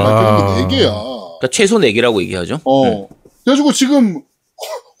종류. 지금 밝혀진 게 4개야. 그러니까 최소 4개라고 얘기하죠. 그래가지고 지금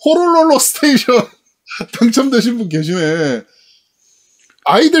호롤롤러 스테이션 당첨되신 분 계시네.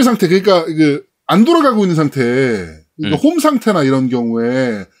 아이들 상태, 그러니까 안 돌아가고 있는 상태, 그러니까 홈 상태나 이런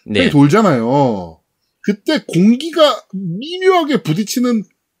경우에 돌잖아요. 그때 공기가 미묘하게 부딪히는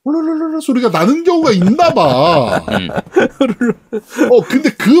홀롤롤롤 소리가 나는 경우가 있나 봐. 근데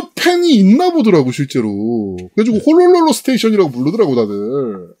그 팬이 있나 보더라고, 실제로. 그래가지고 홀롤롤러 스테이션이라고 부르더라고,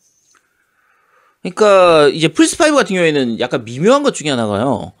 다들. 그러니까 이제 플스5 같은 경우에는 약간 미묘한 것 중에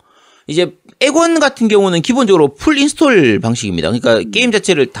하나가요. 이제 액원 같은 경우는 기본적으로 풀 인스톨 방식입니다. 그러니까 게임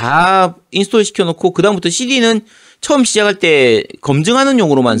자체를 다 인스톨 시켜놓고 그 다음부터 CD는 처음 시작할 때 검증하는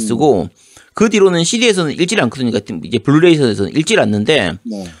용으로만 쓰고 그 뒤로는 CD에서는 읽지를 않거든요. 그러니까 이제 블루레이에서는 읽지를 않는데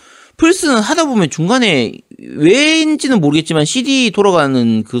플스는 하다 보면 중간에 왜인지는 모르겠지만 CD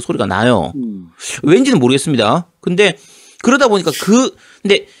돌아가는 그 소리가 나요. 왜인지는 모르겠습니다. 근데 그러다 보니까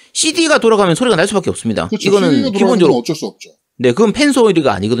근데 CD가 돌아가면 소리가 날 수밖에 없습니다. 그쵸, 이거는 기본적으로 어쩔 수 없죠. 네, 그건 팬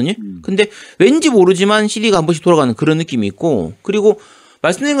소리가 아니거든요. 근데 왠지 모르지만 CD가 한 번씩 돌아가는 그런 느낌이 있고, 그리고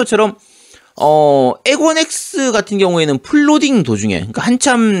말씀드린 것처럼 액원 X 같은 경우에는 풀로딩 도중에, 그러니까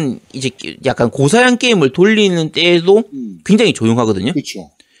한참 이제 약간 고사양 게임을 돌리는 때에도 굉장히 조용하거든요.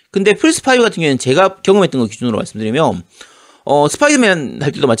 그렇죠. 근데 플스5 같은 경우에는 제가 경험했던 거 기준으로 말씀드리면 스파이더맨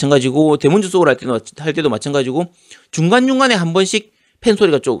할 때도 마찬가지고 데몬즈 소울 할 때도 마찬가지고 중간중간에 한 번씩 팬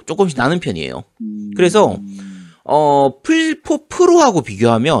소리가 조금씩 나는 편이에요. 그래서 프로하고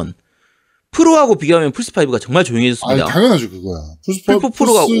비교하면 플스5가 정말 조용해졌습니다. 당연하죠, 그거야.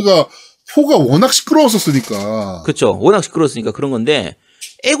 플스4가 4가 워낙 시끄러웠었으니까. 그렇죠. 워낙 시끄러웠으니까 그런 건데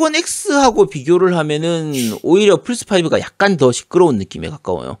액원 X하고 비교를 하면은 오히려 플스5가 약간 더 시끄러운 느낌에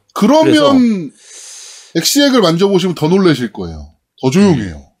가까워요. 그러면 엑시액을 만져보시면 더 놀라실 거예요. 더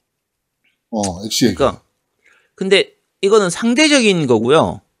조용해요. 엑시액. 그러니까 근데 이거는 상대적인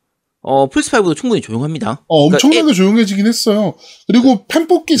거고요. 플스5도 충분히 조용합니다. 엄청나게 그러니까 조용해지긴 했어요. 그리고 팬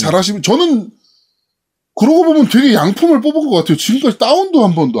뽑기 잘하시면, 저는, 그러고 보면 되게 양품을 뽑은 것 같아요. 지금까지 다운도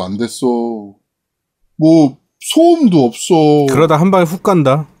한 번도 안 됐어. 소음도 없어. 그러다 한 방에 훅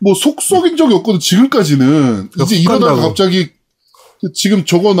간다. 속 썩인 적이 없거든, 지금까지는. 이제 이러다가 갑자기, 지금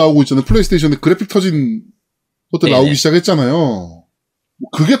저거 나오고 있잖아요. 플레이스테이션에 그래픽 터진 것도 나오기 시작했잖아요.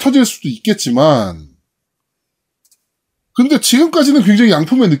 그게 터질 수도 있겠지만, 근데 지금까지는 굉장히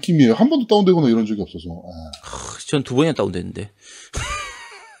양품의 느낌이에요. 한 번도 다운되거나 이런 적이 없어서. 전 2번이나 다운됐는데.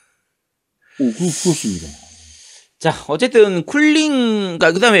 그렇습니다. 자, 어쨌든 쿨링,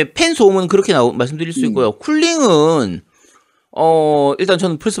 그다음에 팬 소음은 그렇게 말씀드릴 수 있고요. 쿨링은 일단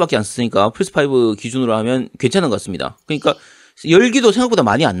저는 플스밖에 안 쓰니까 플스5 기준으로 하면 괜찮은 것 같습니다. 그러니까 열기도 생각보다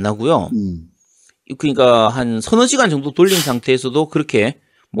많이 안 나고요. 그러니까 한 서너 시간 정도 돌린 상태에서도 그렇게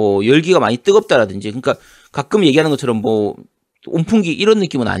뭐 열기가 많이 뜨겁다라든지, 그러니까 가끔 얘기하는 것처럼 뭐 온풍기 이런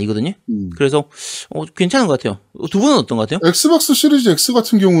느낌은 아니거든요. 그래서 괜찮은 것 같아요. 두 분은 어떤 것 같아요? 엑스박스 시리즈 X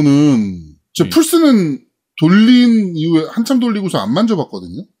같은 경우는 제 플스는 돌린 이후에 한참 돌리고서 안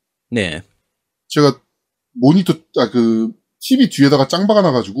만져봤거든요. 네. 제가 모니터 TV 뒤에다가 짱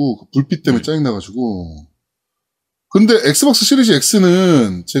박아놔가지고 그 불빛 때문에 짜증나가지고. 근데 엑스박스 시리즈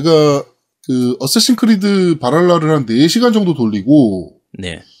X는 제가 그 어쌔신 크리드 바랄라를 한 4시간 정도 돌리고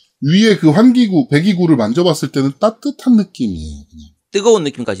네. 위에 그 환기구, 배기구를 만져봤을 때는 따뜻한 느낌이에요. 그냥. 뜨거운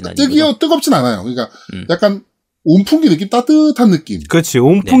느낌까지는 아니고. 뜨겁진 않아요. 그러니까 약간 온풍기 느낌, 따뜻한 느낌. 그렇지,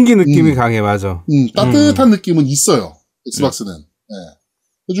 온풍기 느낌이 강해, 맞아. 따뜻한 느낌은 있어요. 엑스박스는. 네.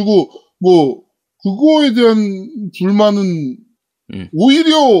 그래가지고 뭐 그거에 대한 불만은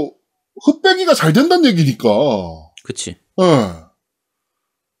오히려 흡배기가 잘 된다는 얘기니까. 그치.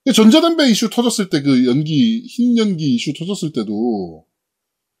 네. 전자담배 이슈 터졌을 때 그 흰 연기 이슈 터졌을 때도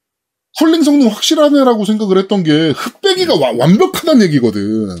쿨링 성능 확실하네라고 생각을 했던 게 흡배기가 완벽하다는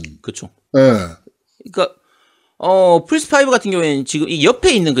얘기거든. 그쵸. 네. 그러니까 플스5 같은 경우에는 지금 이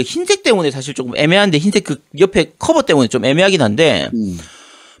옆에 있는 그 흰색 때문에 사실 조금 애매한데, 흰색 그 옆에 커버 때문에 좀 애매하긴 한데,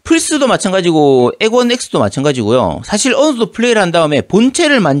 플스도 마찬가지고, 액원 X도 마찬가지고요. 사실 어느 정도 플레이를 한 다음에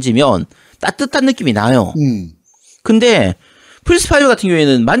본체를 만지면 따뜻한 느낌이 나요. 근데, 플스5 같은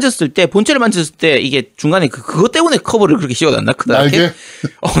경우에는 본체를 만졌을 때 이게 중간에 그것 때문에 커버를 그렇게 씌워놨나? 날개?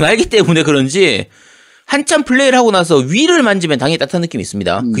 날개 때문에 그런지, 한참 플레이를 하고 나서 위를 만지면 당연히 따뜻한 느낌이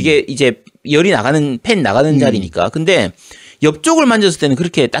있습니다. 그게 이제 팬 나가는 자리니까. 근데 옆쪽을 만졌을 때는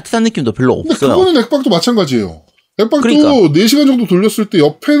그렇게 따뜻한 느낌도 별로 없어요. 근데 그거는 액박도 마찬가지예요. 액박도 그러니까. 4시간 정도 돌렸을 때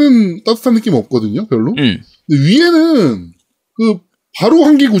옆에는 따뜻한 느낌 없거든요, 별로. 근데 위에는 바로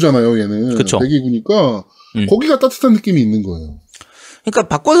환기구잖아요, 얘는. 그쵸. 배기구니까 거기가 따뜻한 느낌이 있는 거예요. 그러니까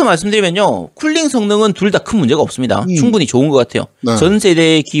바꿔서 말씀드리면요, 쿨링 성능은 둘 다 큰 문제가 없습니다. 충분히 좋은 것 같아요. 네. 전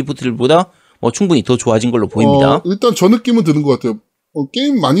세대의 기기부들보다 충분히 더 좋아진 걸로 보입니다. 일단 저 느낌은 드는 것 같아요.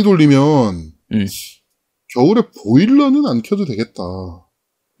 게임 많이 돌리면 겨울에 보일러는 안 켜도 되겠다.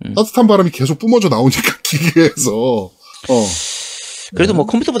 따뜻한 바람이 계속 뿜어져 나오니까 기계에서. 그래도 뭐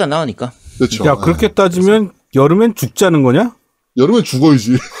컴퓨터보다 나으니까. 그렇죠. 야, 그렇게 따지면 여름엔 죽자는 거냐? 여름엔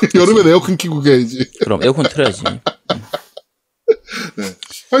죽어야지. 여름엔 에어컨 켜고 가야지. 그럼 에어컨 틀어야지. 네.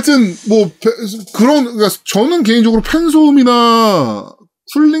 하여튼 그러니까 저는 개인적으로 팬 소음이나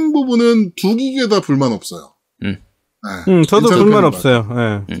쿨링 부분은 두 기계 다 불만 없어요. 네. 저도 불만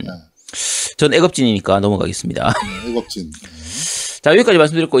없어요. 네. 전 애겁진이니까 넘어가겠습니다. 네, 애겁진. 자, 여기까지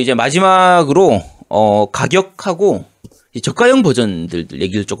말씀드렸고, 이제 마지막으로 가격하고 저가형 버전들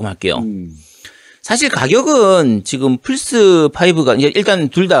얘기를 조금 할게요. 사실 가격은 지금 플스5가 일단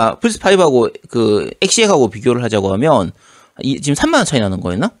둘 다 플스5하고 그 엑시엑하고 비교를 하자고 하면 지금 3만 원 차이 나는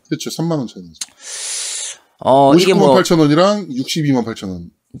거였나? 그렇죠. 3만 원 차이 나죠. 59만 8천 원이랑 62만 8천 원.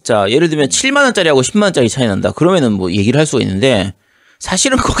 자, 예를 들면 7만 원짜리하고 10만 원짜리 차이 난다. 그러면은 뭐 얘기를 할 수가 있는데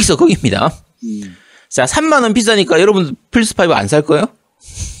사실은 거기서 거기입니다. 자, 3만 원 비싸니까 여러분 플스5 안 살 거예요?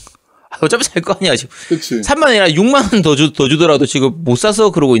 어차피 살 거 아니야, 지금. 그치. 3만 원이나 6만 원 더 주더라도 지금 못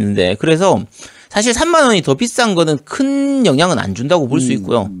사서 그러고 있는데. 그래서 사실 3만 원이 더 비싼 거는 큰 영향은 안 준다고 볼 수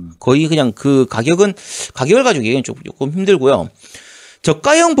있고요. 거의 그냥 그 가격을 가지고 얘기하기는 조금 힘들고요.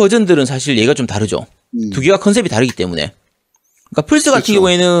 저가형 버전들은 사실 얘가 좀 다르죠. 두 개가 컨셉이 다르기 때문에. 그러니까 플스 같은 그쵸.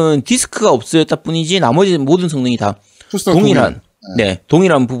 경우에는 디스크가 없었다 뿐이지 나머지 모든 성능이 다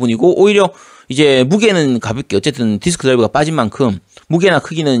동일한 부분이고, 오히려 이제 무게는 가볍게, 어쨌든 디스크 드라이브가 빠진 만큼 무게나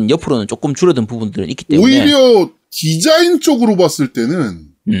크기는 옆으로는 조금 줄어든 부분들은 있기 때문에. 오히려 디자인 쪽으로 봤을 때는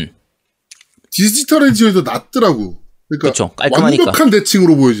디지털 에디션이 더 낫더라고. 그러니까 그쵸, 깔끔하니까. 완벽한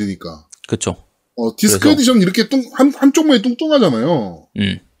대칭으로 보여지니까. 그렇죠. 디스크 그래서. 에디션 이렇게 한쪽만이 뚱뚱하잖아요.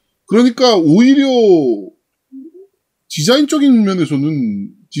 그러니까 오히려 디자인적인 면에서는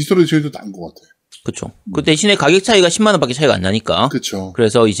디지털 에디션이 더 나은 것 같아. 그렇죠. 그 대신에 가격 차이가 10만 원밖에 차이가 안 나니까. 그렇죠.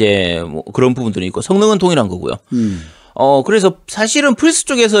 그래서 이제 뭐 그런 부분들이 있고, 성능은 동일한 거고요. 그래서 사실은 플스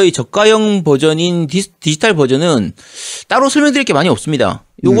쪽에서의 저가형 버전인 디지털 버전은 따로 설명드릴 게 많이 없습니다.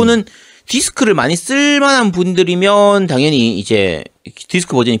 요거는 디스크를 많이 쓸만한 분들이면 당연히 이제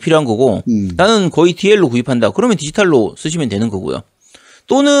디스크 버전이 필요한 거고, 나는 거의 DL로 구입한다. 그러면 디지털로 쓰시면 되는 거고요.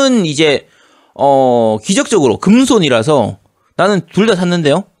 또는 이제 기적적으로 금손이라서 나는 둘 다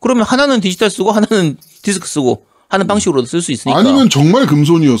샀는데요. 그러면 하나는 디지털 쓰고 하나는 디스크 쓰고 하는 방식으로도 쓸 수 있으니까. 아니면 정말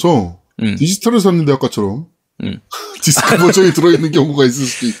금손이어서 디지털을 샀는데 아까처럼 디스크 버전이 들어있는 경우가 있을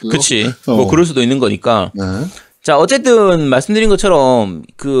수도 있고요. 그렇지. 뭐 그럴 수도 있는 거니까. 네. 자, 어쨌든 말씀드린 것처럼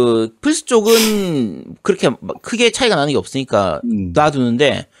그 플스 쪽은 그렇게 크게 차이가 나는 게 없으니까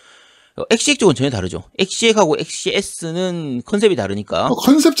놔두는데 엑시엑 쪽은 전혀 다르죠. 엑시엑하고 엑시S는 컨셉이 다르니까.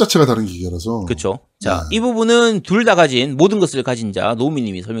 컨셉 자체가 다른 기계라서. 그렇죠. 자, 이 부분은 둘 다 가진 모든 것을 가진 자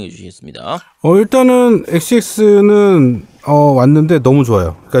노우미님이 설명해 주시겠습니다. 일단은 엑시엑스는 왔는데 너무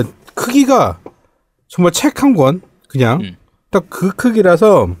좋아요. 그러니까 크기가 정말 책 한 권 그냥 딱 그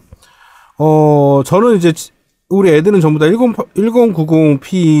크기라서 저는 이제 우리 애들은 전부 다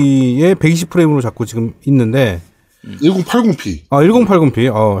 1090p에 120프레임으로 잡고 지금 있는데 1080p.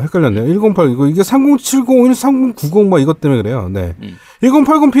 1080p. 헷갈렸네요. 1080 이게 3070, 3090 막 이것 때문에 그래요. 네.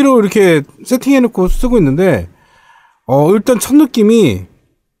 1080p로 이렇게 세팅해 놓고 쓰고 있는데 일단 첫 느낌이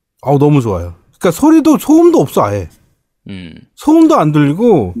너무 좋아요. 그러니까 소음도 없어 아예. 소음도 안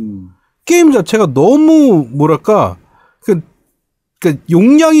들리고 게임 자체가 너무 뭐랄까 그러니까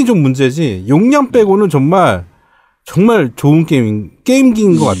용량이 좀 문제지. 용량 빼고는 정말 좋은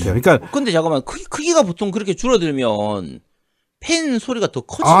게임기인 것 같아요. 그러니까 근데 잠깐만 크기가 보통 그렇게 줄어들면 팬 소리가 더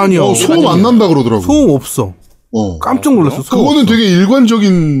커지는 아니요. 소음 안 난다 그러더라고. 소음 없어. 깜짝 놀랐어. 소음 그거는 없어. 되게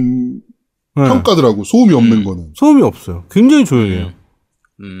일관적인 평가더라고. 소음이 없는 거는. 소음이 없어요. 굉장히 조용해요.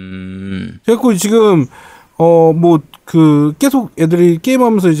 그래갖고 지금 계속 애들이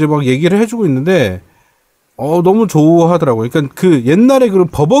게임하면서 이제 막 얘기를 해주고 있는데 너무 좋아하더라고요. 그러니까 그 옛날에 그런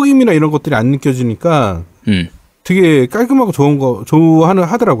버벅임이나 이런 것들이 안 느껴지니까 되게 깔끔하고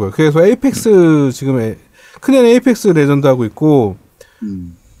하더라고요. 그래서 에이펙스 지금 큰애는 에이펙스 레전드 하고 있고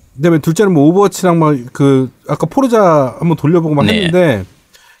그다음에 둘째는 뭐 오버워치랑 막 아까 포르자 한번 돌려보고 막 했는데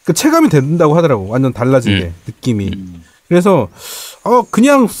그 체감이 된다고 하더라고. 완전 달라진 게 느낌이. 그래서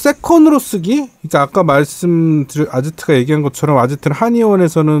그냥 세컨으로 쓰기. 그러니까 아까 아지트가 얘기한 것처럼 아지트는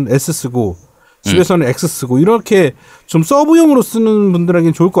한의원에서는 S 쓰고 집에서는 X 쓰고 이렇게 좀 서브용으로 쓰는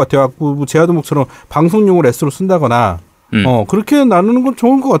분들에게는 좋을 것 같아요. 뭐 제아도목처럼 방송용으로 S로 쓴다거나 그렇게 나누는 건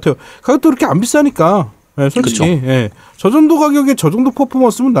좋은 것 같아요. 가격도 그렇게 안 비싸니까. 네, 솔직히 저 정도 가격에 저 정도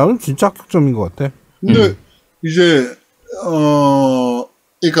퍼포먼스면 나는 진짜 합격점인 것 같아. 근데 이제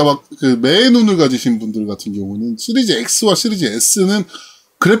그러니까 막 그 매 눈을 가지신 분들 같은 경우는 시리즈 X와 시리즈 S는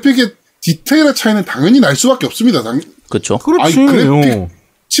그래픽의 디테일의 차이는 당연히 날 수밖에 없습니다. 그렇죠. 그렇지. 그래픽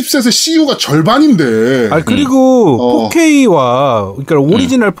칩셋의 CU가 절반인데. 그리고 4K와 그러니까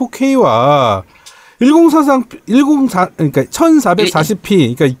오리지널 4K와 그러니까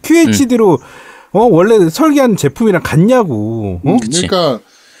 1440p 그러니까 QHD로 원래 설계한 제품이랑 같냐고. 그러니까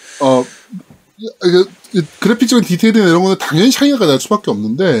그래픽적인 디테일이나 이런 거는 당연히 차이가 날 수밖에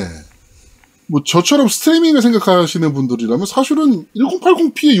없는데 뭐 저처럼 스트리밍을 생각하시는 분들이라면 사실은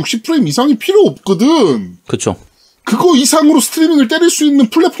 1080p에 60프레임 이상이 필요 없거든. 그렇죠. 그거 이상으로 스트리밍을 때릴 수 있는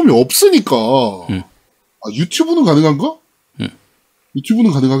플랫폼이 없으니까. 유튜브는 가능한가? 유튜브는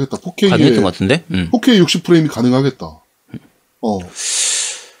가능하겠다. 4K에. 가능했던 것 같은데? 4K 60프레임이 가능하겠다.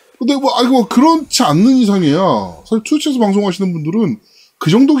 근데 뭐 그렇지 않는 이상이야. 사실 트위치에서 방송하시는 분들은 그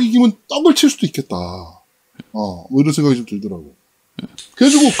정도 기기면 떡을 칠 수도 있겠다. 뭐 이런 생각이 좀 들더라고.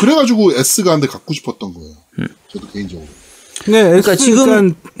 그래가지고 S가 한 대 갖고 싶었던 거예요. 저도 개인적으로. 네, 그러니까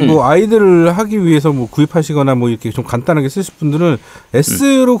지금 뭐 아이들을 하기 위해서 뭐 구입하시거나 뭐 이렇게 좀 간단하게 쓰실 분들은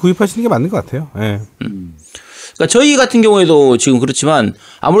S로 구입하시는 게 맞는 것 같아요. 그러니까 저희 같은 경우에도 지금 그렇지만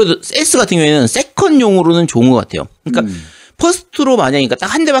아무래도 S 같은 경우에는 세컨용으로는 좋은 것 같아요. 그러니까 퍼스트로 만약에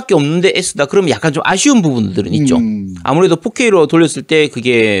딱 한 대밖에 없는데 S다 그러면 약간 좀 아쉬운 부분들은 있죠. 아무래도 4K로 돌렸을 때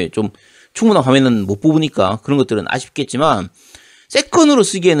그게 좀 충분한 화면은 못 뽑으니까 그런 것들은 아쉽겠지만 세컨으로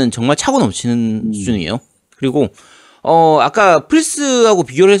쓰기에는 정말 차고 넘치는 수준이에요. 그리고 아까 플스하고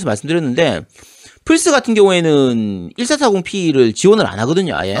비교를 해서 말씀드렸는데 플스 같은 경우에는 1440p를 지원을 안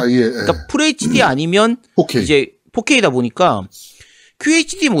하거든요, 아예. 그러니까 FHD 아니면 4K. 이제 4K다 보니까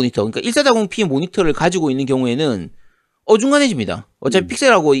QHD 모니터, 그러니까 1440p 모니터를 가지고 있는 경우에는 어중간해집니다. 어차피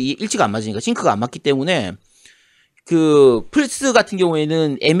픽셀하고 일치가 안 맞으니까 싱크가 안 맞기 때문에 그 플스 같은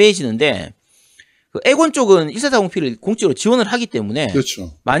경우에는 애매해지는데 그 에곤 쪽은 1440p를 공짜로 지원을 하기 때문에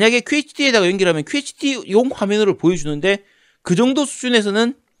그렇죠. 만약에 QHD에다가 연결하면 QHD용 화면을 보여주는데 그 정도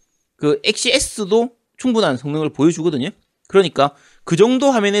수준에서는 그 XS도 충분한 성능을 보여주거든요. 그러니까 그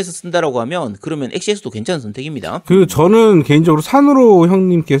정도 화면에서 쓴다라고 하면 그러면 XS도 괜찮은 선택입니다. 저는 개인적으로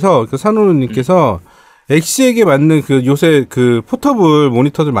산으로님께서 엑시에게 맞는 그 요새 그 포터블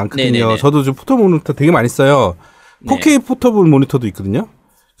모니터들 많거든요. 네네네. 저도 좀 포터블 모니터 되게 많이 써요. 4K 포터블 모니터도 있거든요.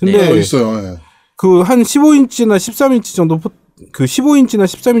 근데 있어요. 그 한 15인치나 13인치 정도 그 15인치나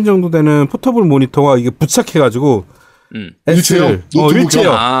 13인치 정도 되는 포터블 모니터와 이게 부착해가지고 일체형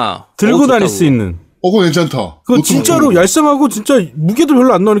일체형 들고 다닐 수 있는. 그거 괜찮다. 그거 진짜로 얄쌍하고 진짜 무게도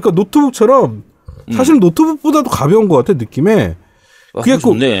별로 안 나오니까 노트북처럼 사실 노트북보다도 가벼운 것 같아 느낌에. 그게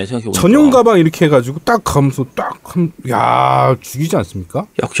좋네, 전용 가방 이렇게 해가지고 딱 가면서 야 죽이지 않습니까?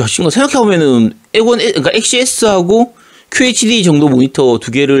 야, 생각해보면은 그러니까 XS하고 QHD 정도 모니터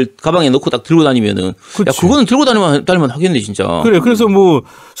두 개를 가방에 넣고 딱 들고 다니면은 그치. 야 그거는 들고 다니면 하겠네 진짜. 그래 그래서 뭐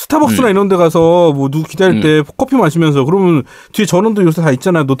스타벅스나 이런 데 가서 뭐 누구 기다릴 때 커피 마시면서 그러면 뒤에 전원도 요새 다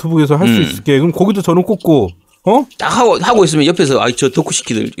있잖아요. 노트북에서 할 수 있게. 그럼 거기도 전원 꽂고 딱 하고 있으면 옆에서 저 덕후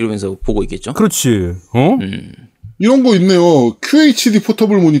시키들 이러면서 보고 있겠죠. 그렇지. 이런 거 있네요. QHD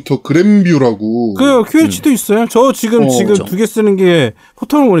포터블 모니터 그램뷰라고. 그래요. QHD 있어요. 저 지금 두 개 쓰는 게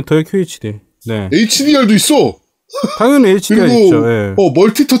포터블 모니터예요. QHD. 네. HDR도 있어. 당연히 HDR 있죠. 예.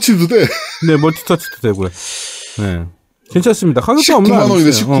 멀티터치도 돼. 네, 멀티터치도 되고요. 네. 괜찮습니다. 가격도 19만 원이네,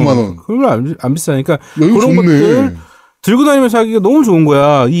 19만 원. 그러면 안 비싸니까 그런 좋네. 것들 들고 다니면서 하기가 너무 좋은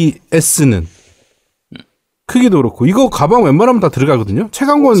거야. 이 S는. 크기도 그렇고. 이거 가방 웬만하면 다 들어가거든요.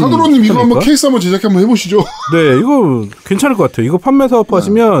 최강권. 사도로님 이거 한번 케이스 한번 제작 한번 해보시죠. 네, 이거 괜찮을 것 같아요. 이거 판매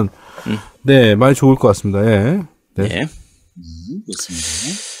사업하시면 네, 많이 좋을 것 같습니다. 예. 네.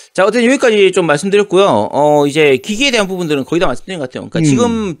 그렇습니다. 자, 어쨌든 여기까지 좀 말씀드렸고요. 이제 기기에 대한 부분들은 거의 다 말씀드린 것 같아요. 그러니까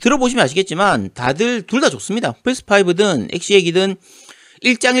지금 들어보시면 아시겠지만 다들 둘 다 좋습니다. 플스5든 엑시엑이든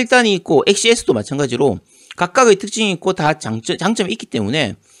일장일단이 있고 XS도 마찬가지로 각각의 특징이 있고 다 장점이 있기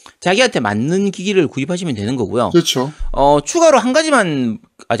때문에 자기한테 맞는 기기를 구입하시면 되는 거고요. 그렇죠. 추가로 한 가지만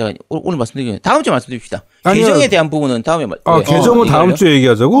잠깐 오늘 말씀드리면 다음 주에 말씀드립시다. 아니요. 계정에 대한 부분은 다음에 계정은 다음 주에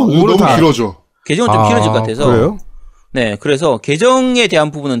얘기하자고? 너무 길어져. 계정은 좀 길어질 것 같아서. 그래요? 네, 그래서 계정에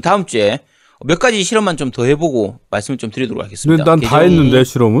대한 부분은 다음 주에 몇 가지 실험만 좀 더 해보고 말씀을 좀 드리도록 하겠습니다. 난 다 했는데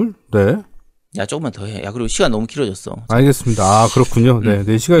실험을. 네. 야, 조금만 더 해. 야, 그리고 시간 너무 길어졌어. 알겠습니다. 아, 그렇군요. 네,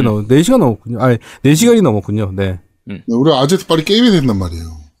 4시간이 4시간 넘었군요. 아니, 4시간이 넘었군요. 네. 우리 아재도 빨리 게임이 된단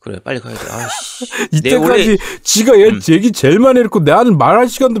말이에요. 그래, 빨리 가야 돼. 아씨. 이때까지 지가 얘기 제일 많이 했고 나는 말할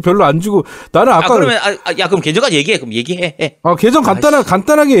시간도 별로 안 주고 나는 아까 그러면 그럼 계정까지 얘기해. 그럼 얘기해. 계정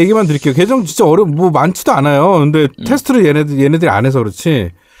간단하게 얘기만 드릴게요. 계정 진짜 뭐 많지도 않아요. 근데 테스트를 얘네들이 안 해서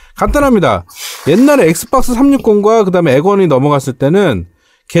그렇지. 간단합니다. 옛날에 엑스박스 360과 그다음에 액원이 넘어갔을 때는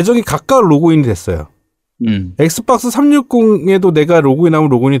계정이 각각 로그인이 됐어요. 엑스박스 360에도 내가 로그인하면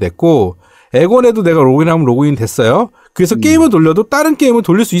로그인이 됐고 액원에도 내가 로그인하면 로그인 됐어요. 그래서 게임을 돌려도 다른 게임을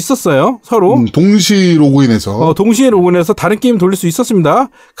돌릴 수 있었어요. 서로. 동시 로그인해서. 동시에 로그인해서 다른 게임 돌릴 수 있었습니다.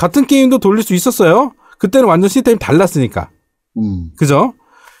 같은 게임도 돌릴 수 있었어요. 그때는 완전 시스템이 달랐으니까. 그죠?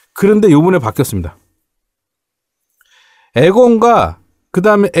 그런데 요번에 바뀌었습니다. 액원과 그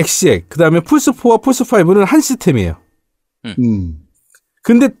다음에 엑시엑, 그 다음에 플스4와 플스5는 한 시스템이에요.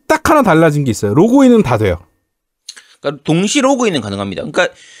 근데 딱 하나 달라진 게 있어요. 로그인은 다 돼요. 그러니까 동시 로그인은 가능합니다. 그러니까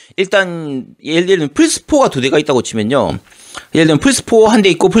일단 예를 들면 플스4가 두 대가 있다고 치면요. 예를 들면 플스4 한 대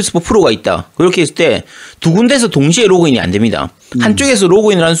있고 플스4 프로가 있다. 그렇게 했을 때 두 군데서 동시에 로그인이 안 됩니다. 한쪽에서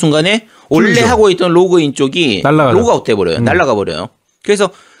로그인을 하는 순간에 원래 하고 있던 로그인 쪽이 로그아웃 돼버려요. 날아가 버려요.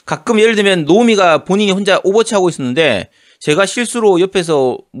 그래서 가끔 예를 들면 노우미가 본인이 혼자 오버워치 하고 있었는데 제가 실수로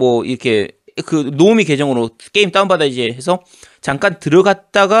옆에서 뭐 이렇게 그 노우미 계정으로 게임 다운받아야지 해서 잠깐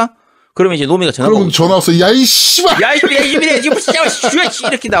들어갔다가 그러면 이제 노미가 그럼 전화 왔어. 야이 씨발. 야이 지금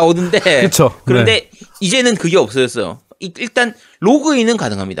이렇게 나오는데. 그렇죠. 그런데 이제는 그게 없어졌어요. 일단 로그인은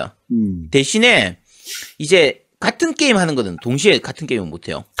가능합니다. 대신에 이제 같은 게임 하는 거는 동시에 같은 게임은 못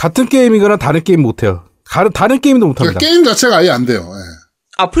해요. 같은 게임이거나 다른 게임 못 해요. 다른 게임도 못 합니다. 그러니까 게임 자체가 아예 안 돼요.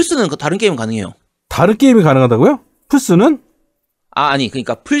 네. 플스는 다른 게임은 가능해요. 다른 게임이 가능하다고요? 플스는?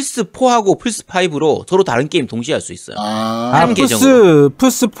 그러니까 플스4하고 플스5로 서로 다른 게임 동시에 할 수 있어요. 한 계정으로.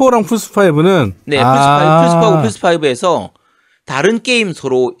 플스4랑 플스5는? 네, 플스4하고 플스5에서 다른 게임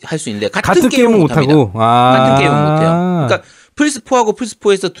서로 할 수 있는데, 같은 게임은 못하고. 같은 게임은 못해요. 그러니까 플스4하고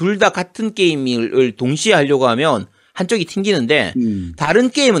플스4에서 둘 다 같은 게임을 동시에 하려고 하면 한쪽이 튕기는데, 다른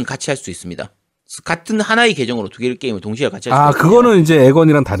게임은 같이 할 수 있습니다. 같은 하나의 계정으로 두 개의 게임을 동시에 같이 할 수 있어요. 그거는 이제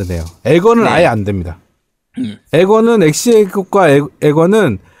액원이랑 다르네요. 액원은 아예 안 됩니다. 액원은 엑시엑과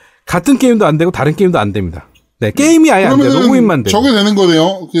액원은 같은 게임도 안 되고 다른 게임도 안 됩니다. 네, 게임이 아예 안 돼요. 로그인만 돼요. 저게 되는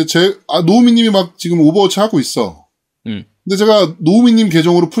거네요. 노우미님이 막 지금 오버워치 하고 있어. 근데 제가 노우미님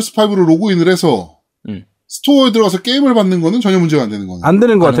계정으로 플스5로 로그인을 해서 스토어에 들어가서 게임을 받는 거는 전혀 문제가 안 되는 거네요. 안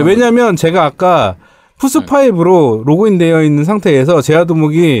되는 것 같아요. 왜냐하면 제가 아까 플스5로 로그인되어 있는 상태에서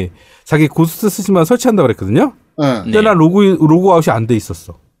제아도목이 자기 고스트 스시만 설치한다고 그랬거든요. 근데 난 로그아웃이 안 돼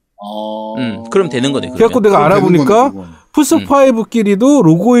있었어. 그럼 되는 거네. 그래갖고 내가 알아보니까 플스5끼리도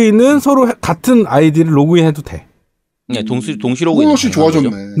로그인은 서로 같은 아이디를 로그인해도 돼. 네, 동시 로그인. 훨씬 좋아졌네.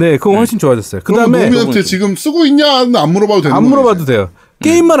 네, 그건 훨씬 좋아졌어요. 그 다음에 노미한테 지금 쓰고 있냐는 안 물어봐도 되는 안 물어봐도 돼요.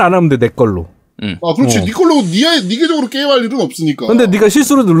 게임만 안 하면 돼, 내 걸로. 아, 그렇지. 네 걸로 네 계정으로 게임할 일은 없으니까. 근데 네가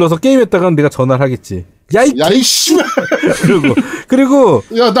실수로 눌러서 게임했다가 네가 전화를 하겠지. 야이 씨발. 그리고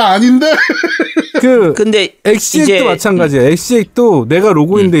야, 나 아닌데. 근데 엑시액도 마찬가지야. 엑시액도 내가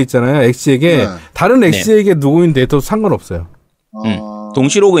로그인돼 있잖아요. 엑시액에 네. 다른 엑시액에 로그인 돼도 상관없어요.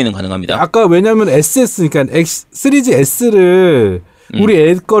 동시 로그인은 가능합니다. 아까 왜냐면 SS 그러니까 시리즈 S를 우리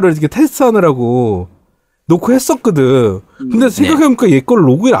애 거를 이렇게 테스트하느라고 놓고 했었거든. 근데 생각해보니까 얘 거를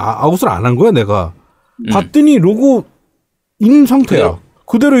로그인 아웃을 안 한 거야 내가. 봤더니 로그인 상태야.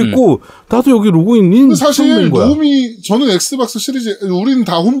 그대로 있고 나도 여기 로그인인 사실 노미 저는 엑스박스 시리즈 우리는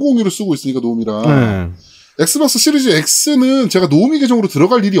다 홈 공유로 쓰고 있으니까 노미랑 엑스박스 시리즈 X는 제가 노미 계정으로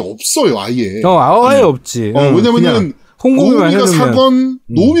들어갈 일이 없어요 아예. 아예 없지. 왜냐면은 노미가 사건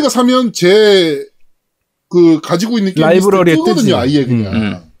노미가 사면 제 그 가지고 있는 게임 라이브러리에 뜨거든요 아예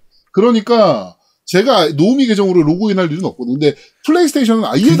그냥. 그러니까 제가 노미 계정으로 로그인할 일은 없거든요. 근데 플레이스테이션은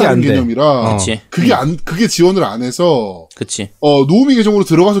아예 다른 개념이라 그게 지원을 안 해서 노미 계정으로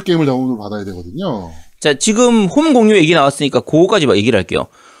들어가서 게임을 다운로드 받아야 되거든요. 자, 지금 홈 공유 얘기 나왔으니까 그거까지 얘기를 할게요.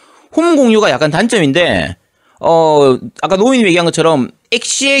 홈 공유가 약간 단점인데 아까 노미님 얘기한 것처럼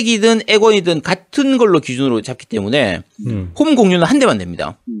엑시액이든 액원이든 같은 걸로 기준으로 잡기 때문에 홈 공유는 한 대만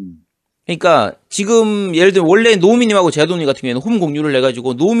됩니다. 그러니까 지금 예를 들면 원래 노미님하고 제아동님 같은 경우에는 홈 공유를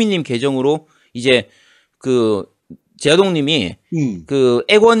해가지고 노미님 계정으로 이제 그 제아동님이 그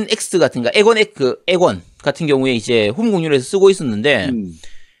액원 X 같은가 액원 같은 경우에 이제 홈 공유를 해서 쓰고 있었는데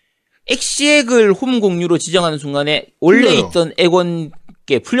엑시액을 홈 공유로 지정하는 순간에 원래 있던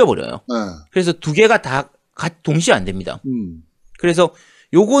액원께 풀려버려요. 그래서 두 개가 다 동시에 안 됩니다. 그래서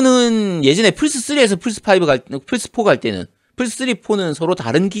요거는 예전에 플스3에서 플스4 갈 때는 플스3, 4는 서로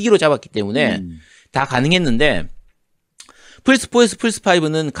다른 기기로 잡았기 때문에 다 가능했는데 플스4에서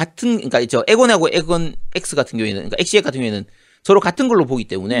플스5는 그러니까 저 액원하고 액원 X 같은 경우에는, 그러니까 엑시액 같은 경우에는 서로 같은 걸로 보기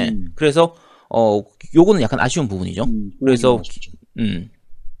때문에 그래서 요거는 약간 아쉬운 부분이죠. 그래서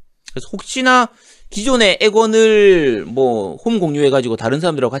그래서 혹시나 기존의 액원을 뭐 홈 공유해가지고 다른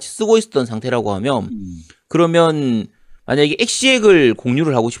사람들하고 같이 쓰고 있었던 상태라고 하면 그러면 만약에 엑시액을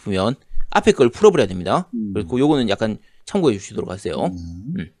공유를 하고 싶으면 앞에 걸 풀어버려야 됩니다. 그리고 요거는 약간 참고해 주시도록 하세요.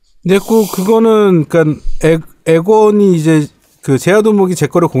 네, 그거는 그러니까 액원이 이제 그 제아도목이 제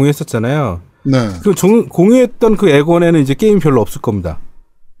거를 공유했었잖아요. 네. 그 공유했던 그 액원에는 이제 게임 별로 없을 겁니다.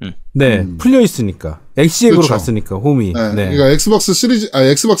 네, 풀려 있으니까 엑시액으로 그렇죠. 갔으니까 홈이. 네. 그러니까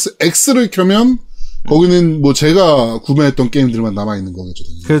엑스박스 X를 켜면 거기는 뭐 제가 구매했던 게임들만 남아 있는 거겠죠.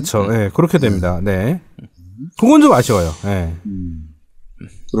 그렇죠. 네, 그렇게 됩니다. 네. 그건 좀 아쉬워요. 네.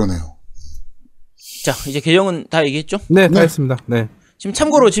 그러네요. 자, 이제 계정은 다 얘기했죠? 네, 다 했습니다. 네. 지금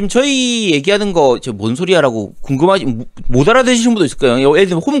참고로 지금 저희 얘기하는 거 뭔 소리야라고 못 알아들으시는 분도 있을 거예요. 예를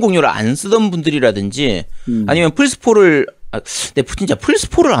들면 홈 공유를 안 쓰던 분들이라든지 아니면 플스4를 진짜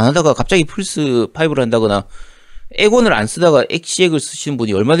플스4를 안 하다가 갑자기 플스5를 한다거나 액원을 안 쓰다가 엑시액을 쓰시는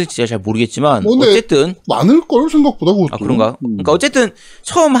분이 얼마 될지 제가 잘 모르겠지만 어쨌든 많을걸 생각보다 그것도. 아 그런가? 그러니까 어쨌든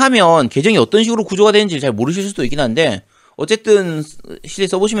처음 하면 계정이 어떤 식으로 구조가 되는지 잘 모르실 수도 있긴 한데 어쨌든 실제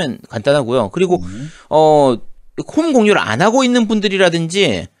써보시면 간단하고요. 그리고 홈 공유를 안 하고 있는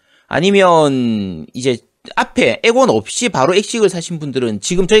분들이라든지 아니면 이제 앞에 액원 없이 바로 엑시액을 사신 분들은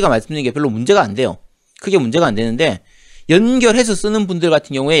지금 저희가 말씀드린 게 별로 문제가 안 돼요. 크게 문제가 안 되는데 연결해서 쓰는 분들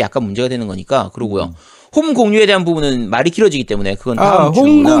같은 경우에 약간 문제가 되는 거니까 그러고요. 홈 공유에 대한 부분은 말이 길어지기 때문에 그건 다음 주나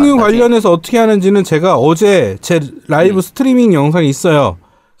홈 공유 관련해서 어떻게 하는지는 제가 어제 제 라이브 스트리밍 영상이 있어요.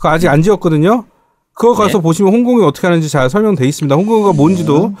 그거 아직 안 지웠거든요. 그거 가서 보시면 홈 공유 어떻게 하는지 잘 설명돼 있습니다. 홈 공유가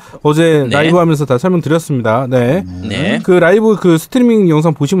뭔지도 어제 라이브 하면서 다 설명드렸습니다. 네. 그 라이브 그 스트리밍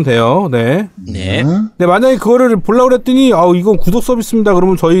영상 보시면 돼요. 네. 네. 네, 만약에 그거를 보려고 그랬더니 이건 구독 서비스입니다.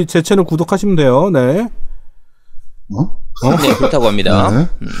 그러면 제 채널 구독하시면 돼요. 네. 네, 그렇다고 합니다.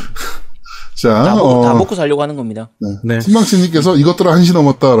 자, 다 먹고 살려고 하는 겁니다. 네. 팀망치님께서 이것들은 1시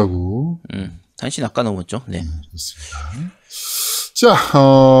넘었다라고. 1시 아까 넘었죠. 네. 그렇습니다. 자,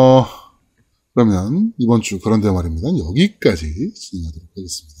 그러면 이번 주 그런데 말입니다. 여기까지 진행하도록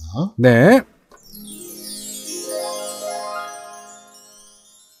하겠습니다. 네.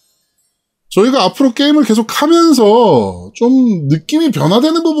 저희가 앞으로 게임을 계속 하면서 좀 느낌이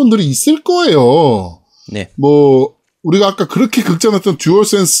변화되는 부분들이 있을 거예요. 네. 뭐, 우리가 아까 그렇게 극찬했던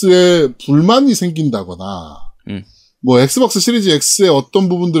듀얼센스에 불만이 생긴다거나, 뭐, 엑스박스 시리즈 X의 어떤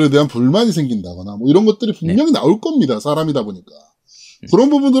부분들에 대한 불만이 생긴다거나, 뭐, 이런 것들이 분명히 나올 겁니다. 사람이다 보니까. 그런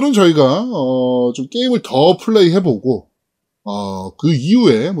부분들은 저희가, 좀 게임을 더 플레이 해보고, 그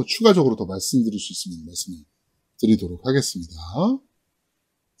이후에 뭐, 추가적으로 더 말씀드릴 수 있으면 말씀을 드리도록 하겠습니다.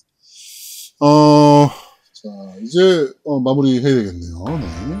 자, 이제, 마무리 해야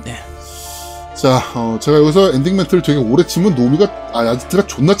되겠네요. 네. 자, 제가 여기서 엔딩 멘트를 되게 오래 치면 노미가, 아직 드라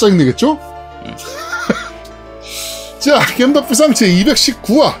존나 짜증내겠죠? 자, 겜덕비상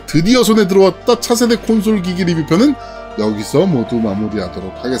제219화 드디어 손에 들어왔다 차세대 콘솔 기기 리뷰편은 여기서 모두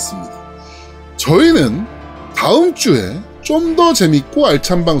마무리하도록 하겠습니다. 저희는 다음 주에 좀 더 재밌고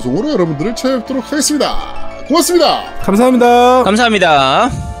알찬 방송으로 여러분들을 찾아뵙도록 하겠습니다. 고맙습니다. 감사합니다. 감사합니다.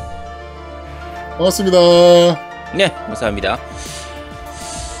 반갑습니다. 네, 감사합니다.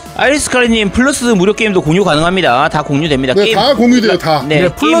 아이리스카리님 플러스 무료 게임도 공유 가능합니다. 다 공유됩니다. 네, 게임, 다 공유돼요. 다. 네,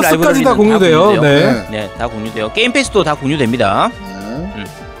 네, 플러스까지 다 라이브러리는 공유돼요. 네. 네, 다 공유돼요. 게임 패스도 다 공유됩니다. 네.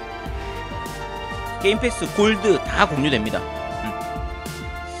 게임 패스 골드 다 공유됩니다.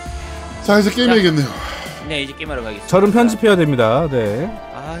 자, 이제 게임 해야겠네요. 네, 이제 게임하러 가겠습니다. 저는 오늘 편집해야 됩니다. 네.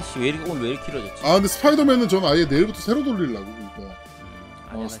 아씨, 오늘 왜 이렇게 길어졌지? 아, 근데 스파이더맨은 전 아예 내일부터 새로 돌리려고. 그러니까.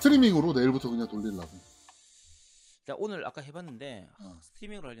 아니, 스트리밍으로 내일부터 그냥 돌리려고. 자, 오늘 아까 해봤는데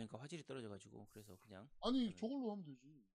스트리밍으로 하려니까 화질이 떨어져가지고 그래서 그냥 아니, 저걸로 하면 되지.